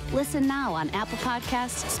biggest night. Listen now on Apple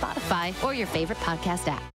Podcasts, Spotify, or your favorite podcast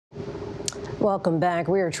app. Welcome back.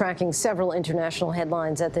 We are tracking several international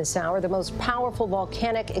headlines at this hour. The most powerful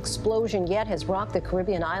volcanic explosion yet has rocked the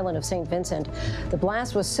Caribbean island of St. Vincent. The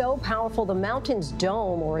blast was so powerful the mountain's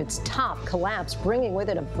dome, or its top, collapsed, bringing with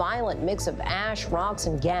it a violent mix of ash, rocks,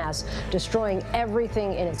 and gas, destroying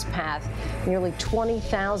everything in its path. Nearly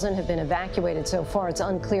 20,000 have been evacuated so far. It's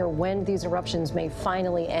unclear when these eruptions may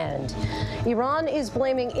finally end. Iran is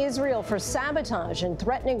blaming Israel for sabotage and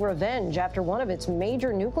threatening revenge after one of its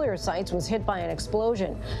major nuclear sites was hit by an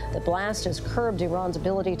explosion. The blast has curbed Iran's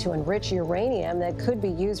ability to enrich uranium that could be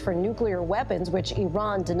used for nuclear weapons, which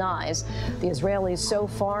Iran denies. The Israelis so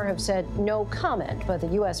far have said no comment, but the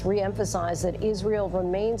U.S. re-emphasized that Israel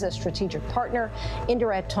remains a strategic partner.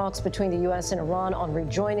 Indirect talks between the U.S. and Iran on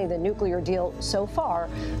rejoining the nuclear deal so far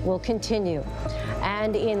will continue.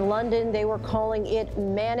 And in London, they were calling it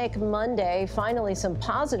Manic Monday. Finally, some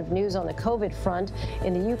positive news on the COVID front.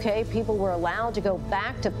 In the UK, people were allowed to go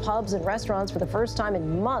back to pubs and restaurants for the first time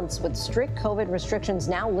in months, with strict COVID restrictions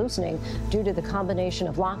now loosening due to the combination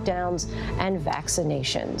of lockdowns and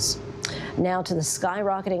vaccinations. Now to the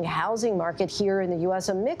skyrocketing housing market here in the U.S.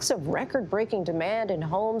 A mix of record-breaking demand in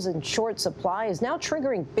homes and short supply is now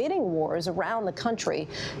triggering bidding wars around the country.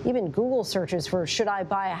 Even Google searches for "should I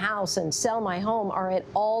buy a house and sell my home" are at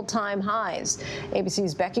all-time highs.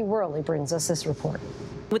 ABC's Becky Worley brings us this report.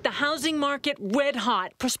 With the housing market red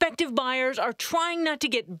hot, prospective buyers are trying not to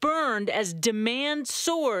get burned as demand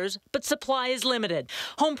soars, but supply is limited.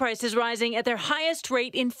 Home prices rising at their highest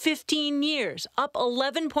rate in 15 years, up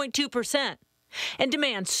 11.2%. And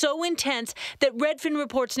demand so intense that Redfin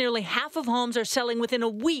reports nearly half of homes are selling within a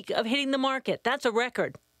week of hitting the market. That's a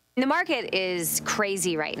record. The market is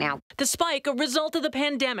crazy right now. The spike, a result of the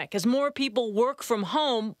pandemic. As more people work from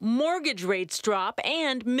home, mortgage rates drop,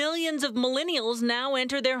 and millions of millennials now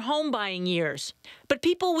enter their home buying years. But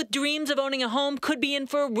people with dreams of owning a home could be in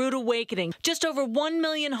for a rude awakening. Just over 1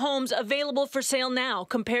 million homes available for sale now,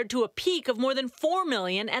 compared to a peak of more than 4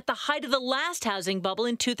 million at the height of the last housing bubble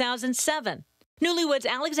in 2007. Newlyweds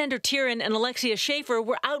Alexander Tieran and Alexia Schaefer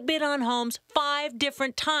were outbid on homes 5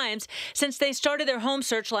 different times since they started their home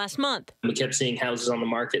search last month. We kept seeing houses on the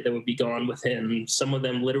market that would be gone within, some of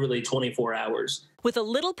them literally 24 hours. With a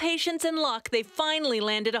little patience and luck, they finally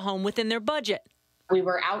landed a home within their budget. We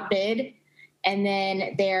were outbid, and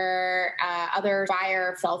then their other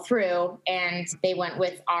buyer fell through, and they went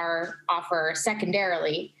with our offer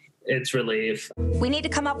secondarily. It's relief. We need to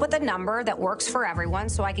come up with a number that works for everyone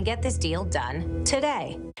so I can get this deal done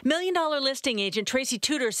today. $1 Million listing agent Tracy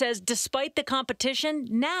Tudor says despite the competition,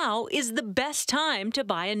 now is the best time to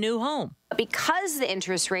buy a new home. Because the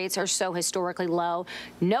interest rates are so historically low,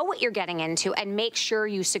 know what you're getting into and make sure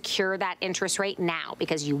you secure that interest rate now,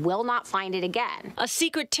 because you will not find it again. A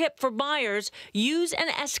secret tip for buyers: use an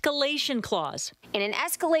escalation clause. In an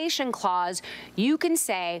escalation clause, you can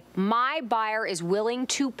say, my buyer is willing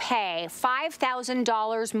to pay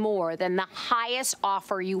 $5,000 more than the highest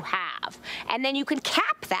offer you have. And then you can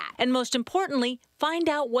cap that. And most importantly, find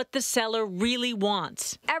out what the seller really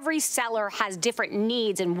wants. Every seller has different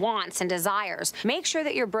needs and wants and desires. Make sure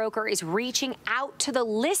that your broker is reaching out to the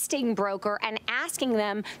listing broker and asking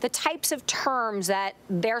them the types of terms that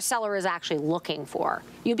their seller is actually looking for.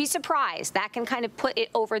 You'd be surprised. That can kind of put it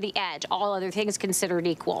over the edge, all other things considered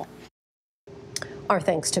equal. Our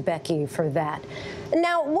thanks to Becky for that.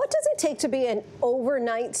 Now, what does it take to be an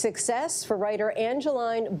overnight success for writer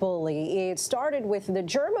Angeline Bully? It started with the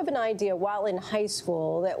germ of an idea while in high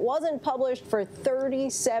school that wasn't published for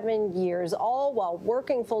 37 years, all while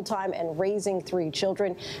working full-time and raising 3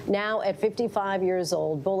 children. Now, at 55 years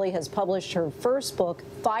old, Bully has published her first book,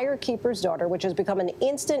 Firekeeper's Daughter, which has become an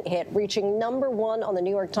instant hit, reaching #1 on the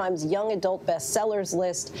New York Times Young Adult Bestsellers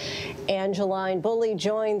list. Angeline Bully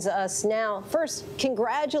joins us now. First,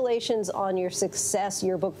 congratulations on your success.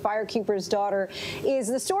 Your book, Firekeeper's Daughter, is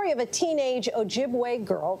the story of a teenage Ojibwe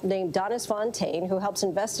girl named Donis Fontaine who helps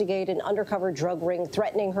investigate an undercover drug ring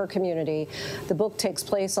threatening her community. The book takes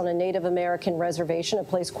place on a Native American reservation, a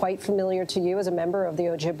place quite familiar to you as a member of the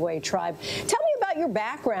Ojibwe tribe. Tell me about your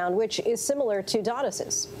background, which is similar to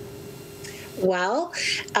Donis's. Well,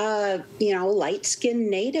 light-skinned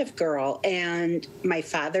Native girl, and my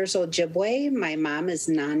father's Ojibwe, my mom is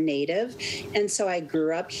non-Native, and so I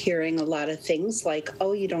grew up hearing a lot of things like,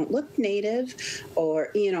 oh, you don't look Native,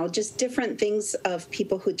 or, just different things of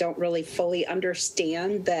people who don't really fully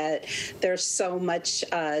understand that there's so much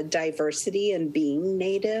diversity in being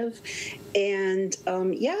Native, and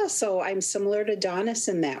so I'm similar to Donis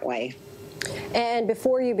in that way. And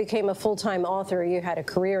before you became a full-time author, you had a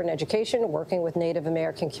career in education, working with Native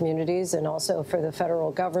American communities and also for the federal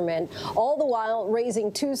government, all the while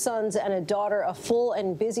raising 2 sons and a daughter, a full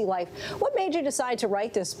and busy life. What made you decide to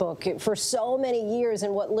write this book for so many years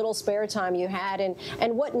and what little spare time you had, and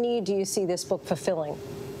what need do you see this book fulfilling?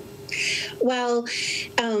 Well,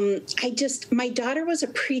 my daughter was a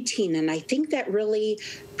preteen, and I think that really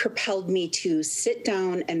propelled me to sit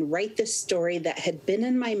down and write this story that had been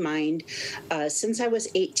in my mind since I was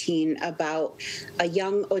 18 about a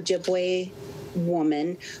young Ojibwe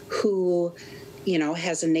woman who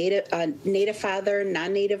has a native father,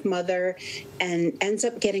 non-native mother, and ends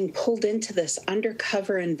up getting pulled into this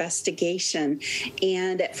undercover investigation.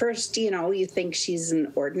 And at first, you think she's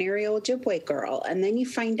an ordinary Ojibwe girl, and then you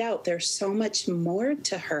find out there's so much more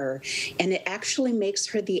to her, and it actually makes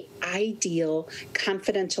her the ideal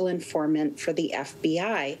confidential informant for the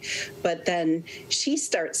FBI. But then she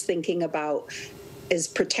starts thinking about, is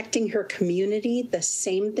protecting her community the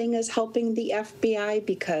same thing as helping the FBI?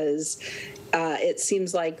 Because it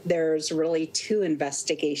seems like there's really 2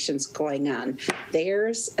 investigations going on,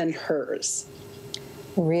 theirs and hers.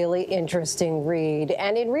 Really interesting read.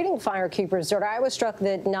 And in reading Firekeeper's Daughter, I was struck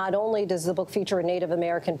that not only does the book feature a Native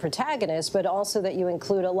American protagonist, but also that you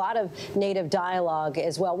include a lot of Native dialogue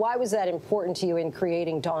as well. Why was that important to you in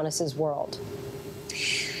creating Donis's world?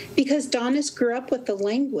 Because Donis grew up with the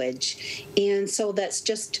language, and so that's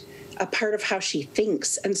just a part of how she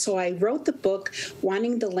thinks. And so I wrote the book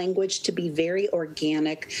wanting the language to be very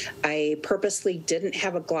organic. I purposely didn't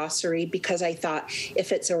have a glossary because I thought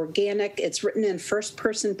if it's organic, it's written in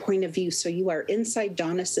first-person point of view, so you are inside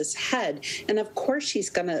Donis's head. And of course she's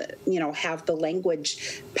going to, have the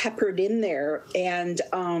language peppered in there. And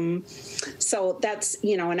so that's,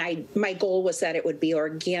 and my goal was that it would be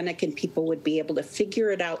organic and people would be able to figure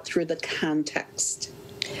it out through the context.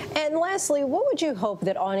 And lastly, what would you hope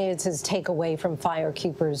that audiences take away from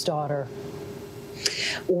Firekeeper's Daughter?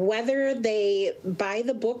 Whether they buy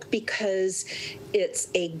the book because it's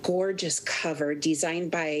a gorgeous cover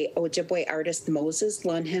designed by Ojibwe artist Moses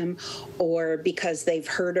Lunham, or because they've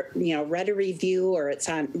read a review, or it's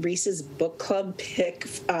on Reese's book club pick,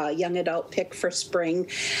 young adult pick for spring.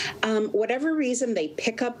 Whatever reason they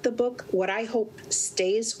pick up the book, what I hope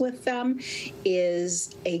stays with them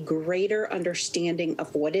is a greater understanding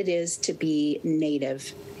of what it is to be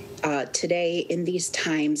Native. Today, in these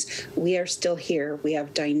times, we are still here. We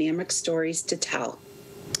have dynamic stories to tell.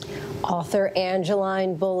 Author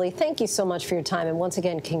Angeline Bully, thank you so much for your time. And once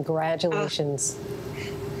again, congratulations.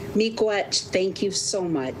 Miigwech, thank you so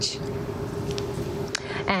much.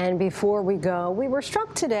 And before we go, we were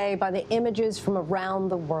struck today by the images from around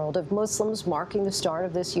the world of Muslims marking the start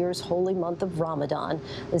of this year's holy month of Ramadan.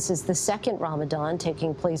 This is the second Ramadan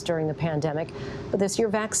taking place during the pandemic. But this year,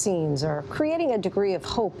 vaccines are creating a degree of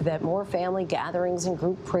hope that more family gatherings and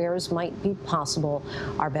group prayers might be possible.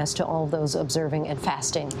 Our best to all of those observing and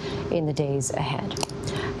fasting in the days ahead.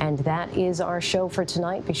 And that is our show for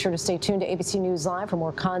tonight. Be sure to stay tuned to ABC News Live for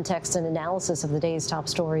more context and analysis of the day's top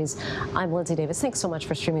stories. I'm Lindsay Davis. Thanks so much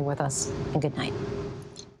for streaming with us, and good night.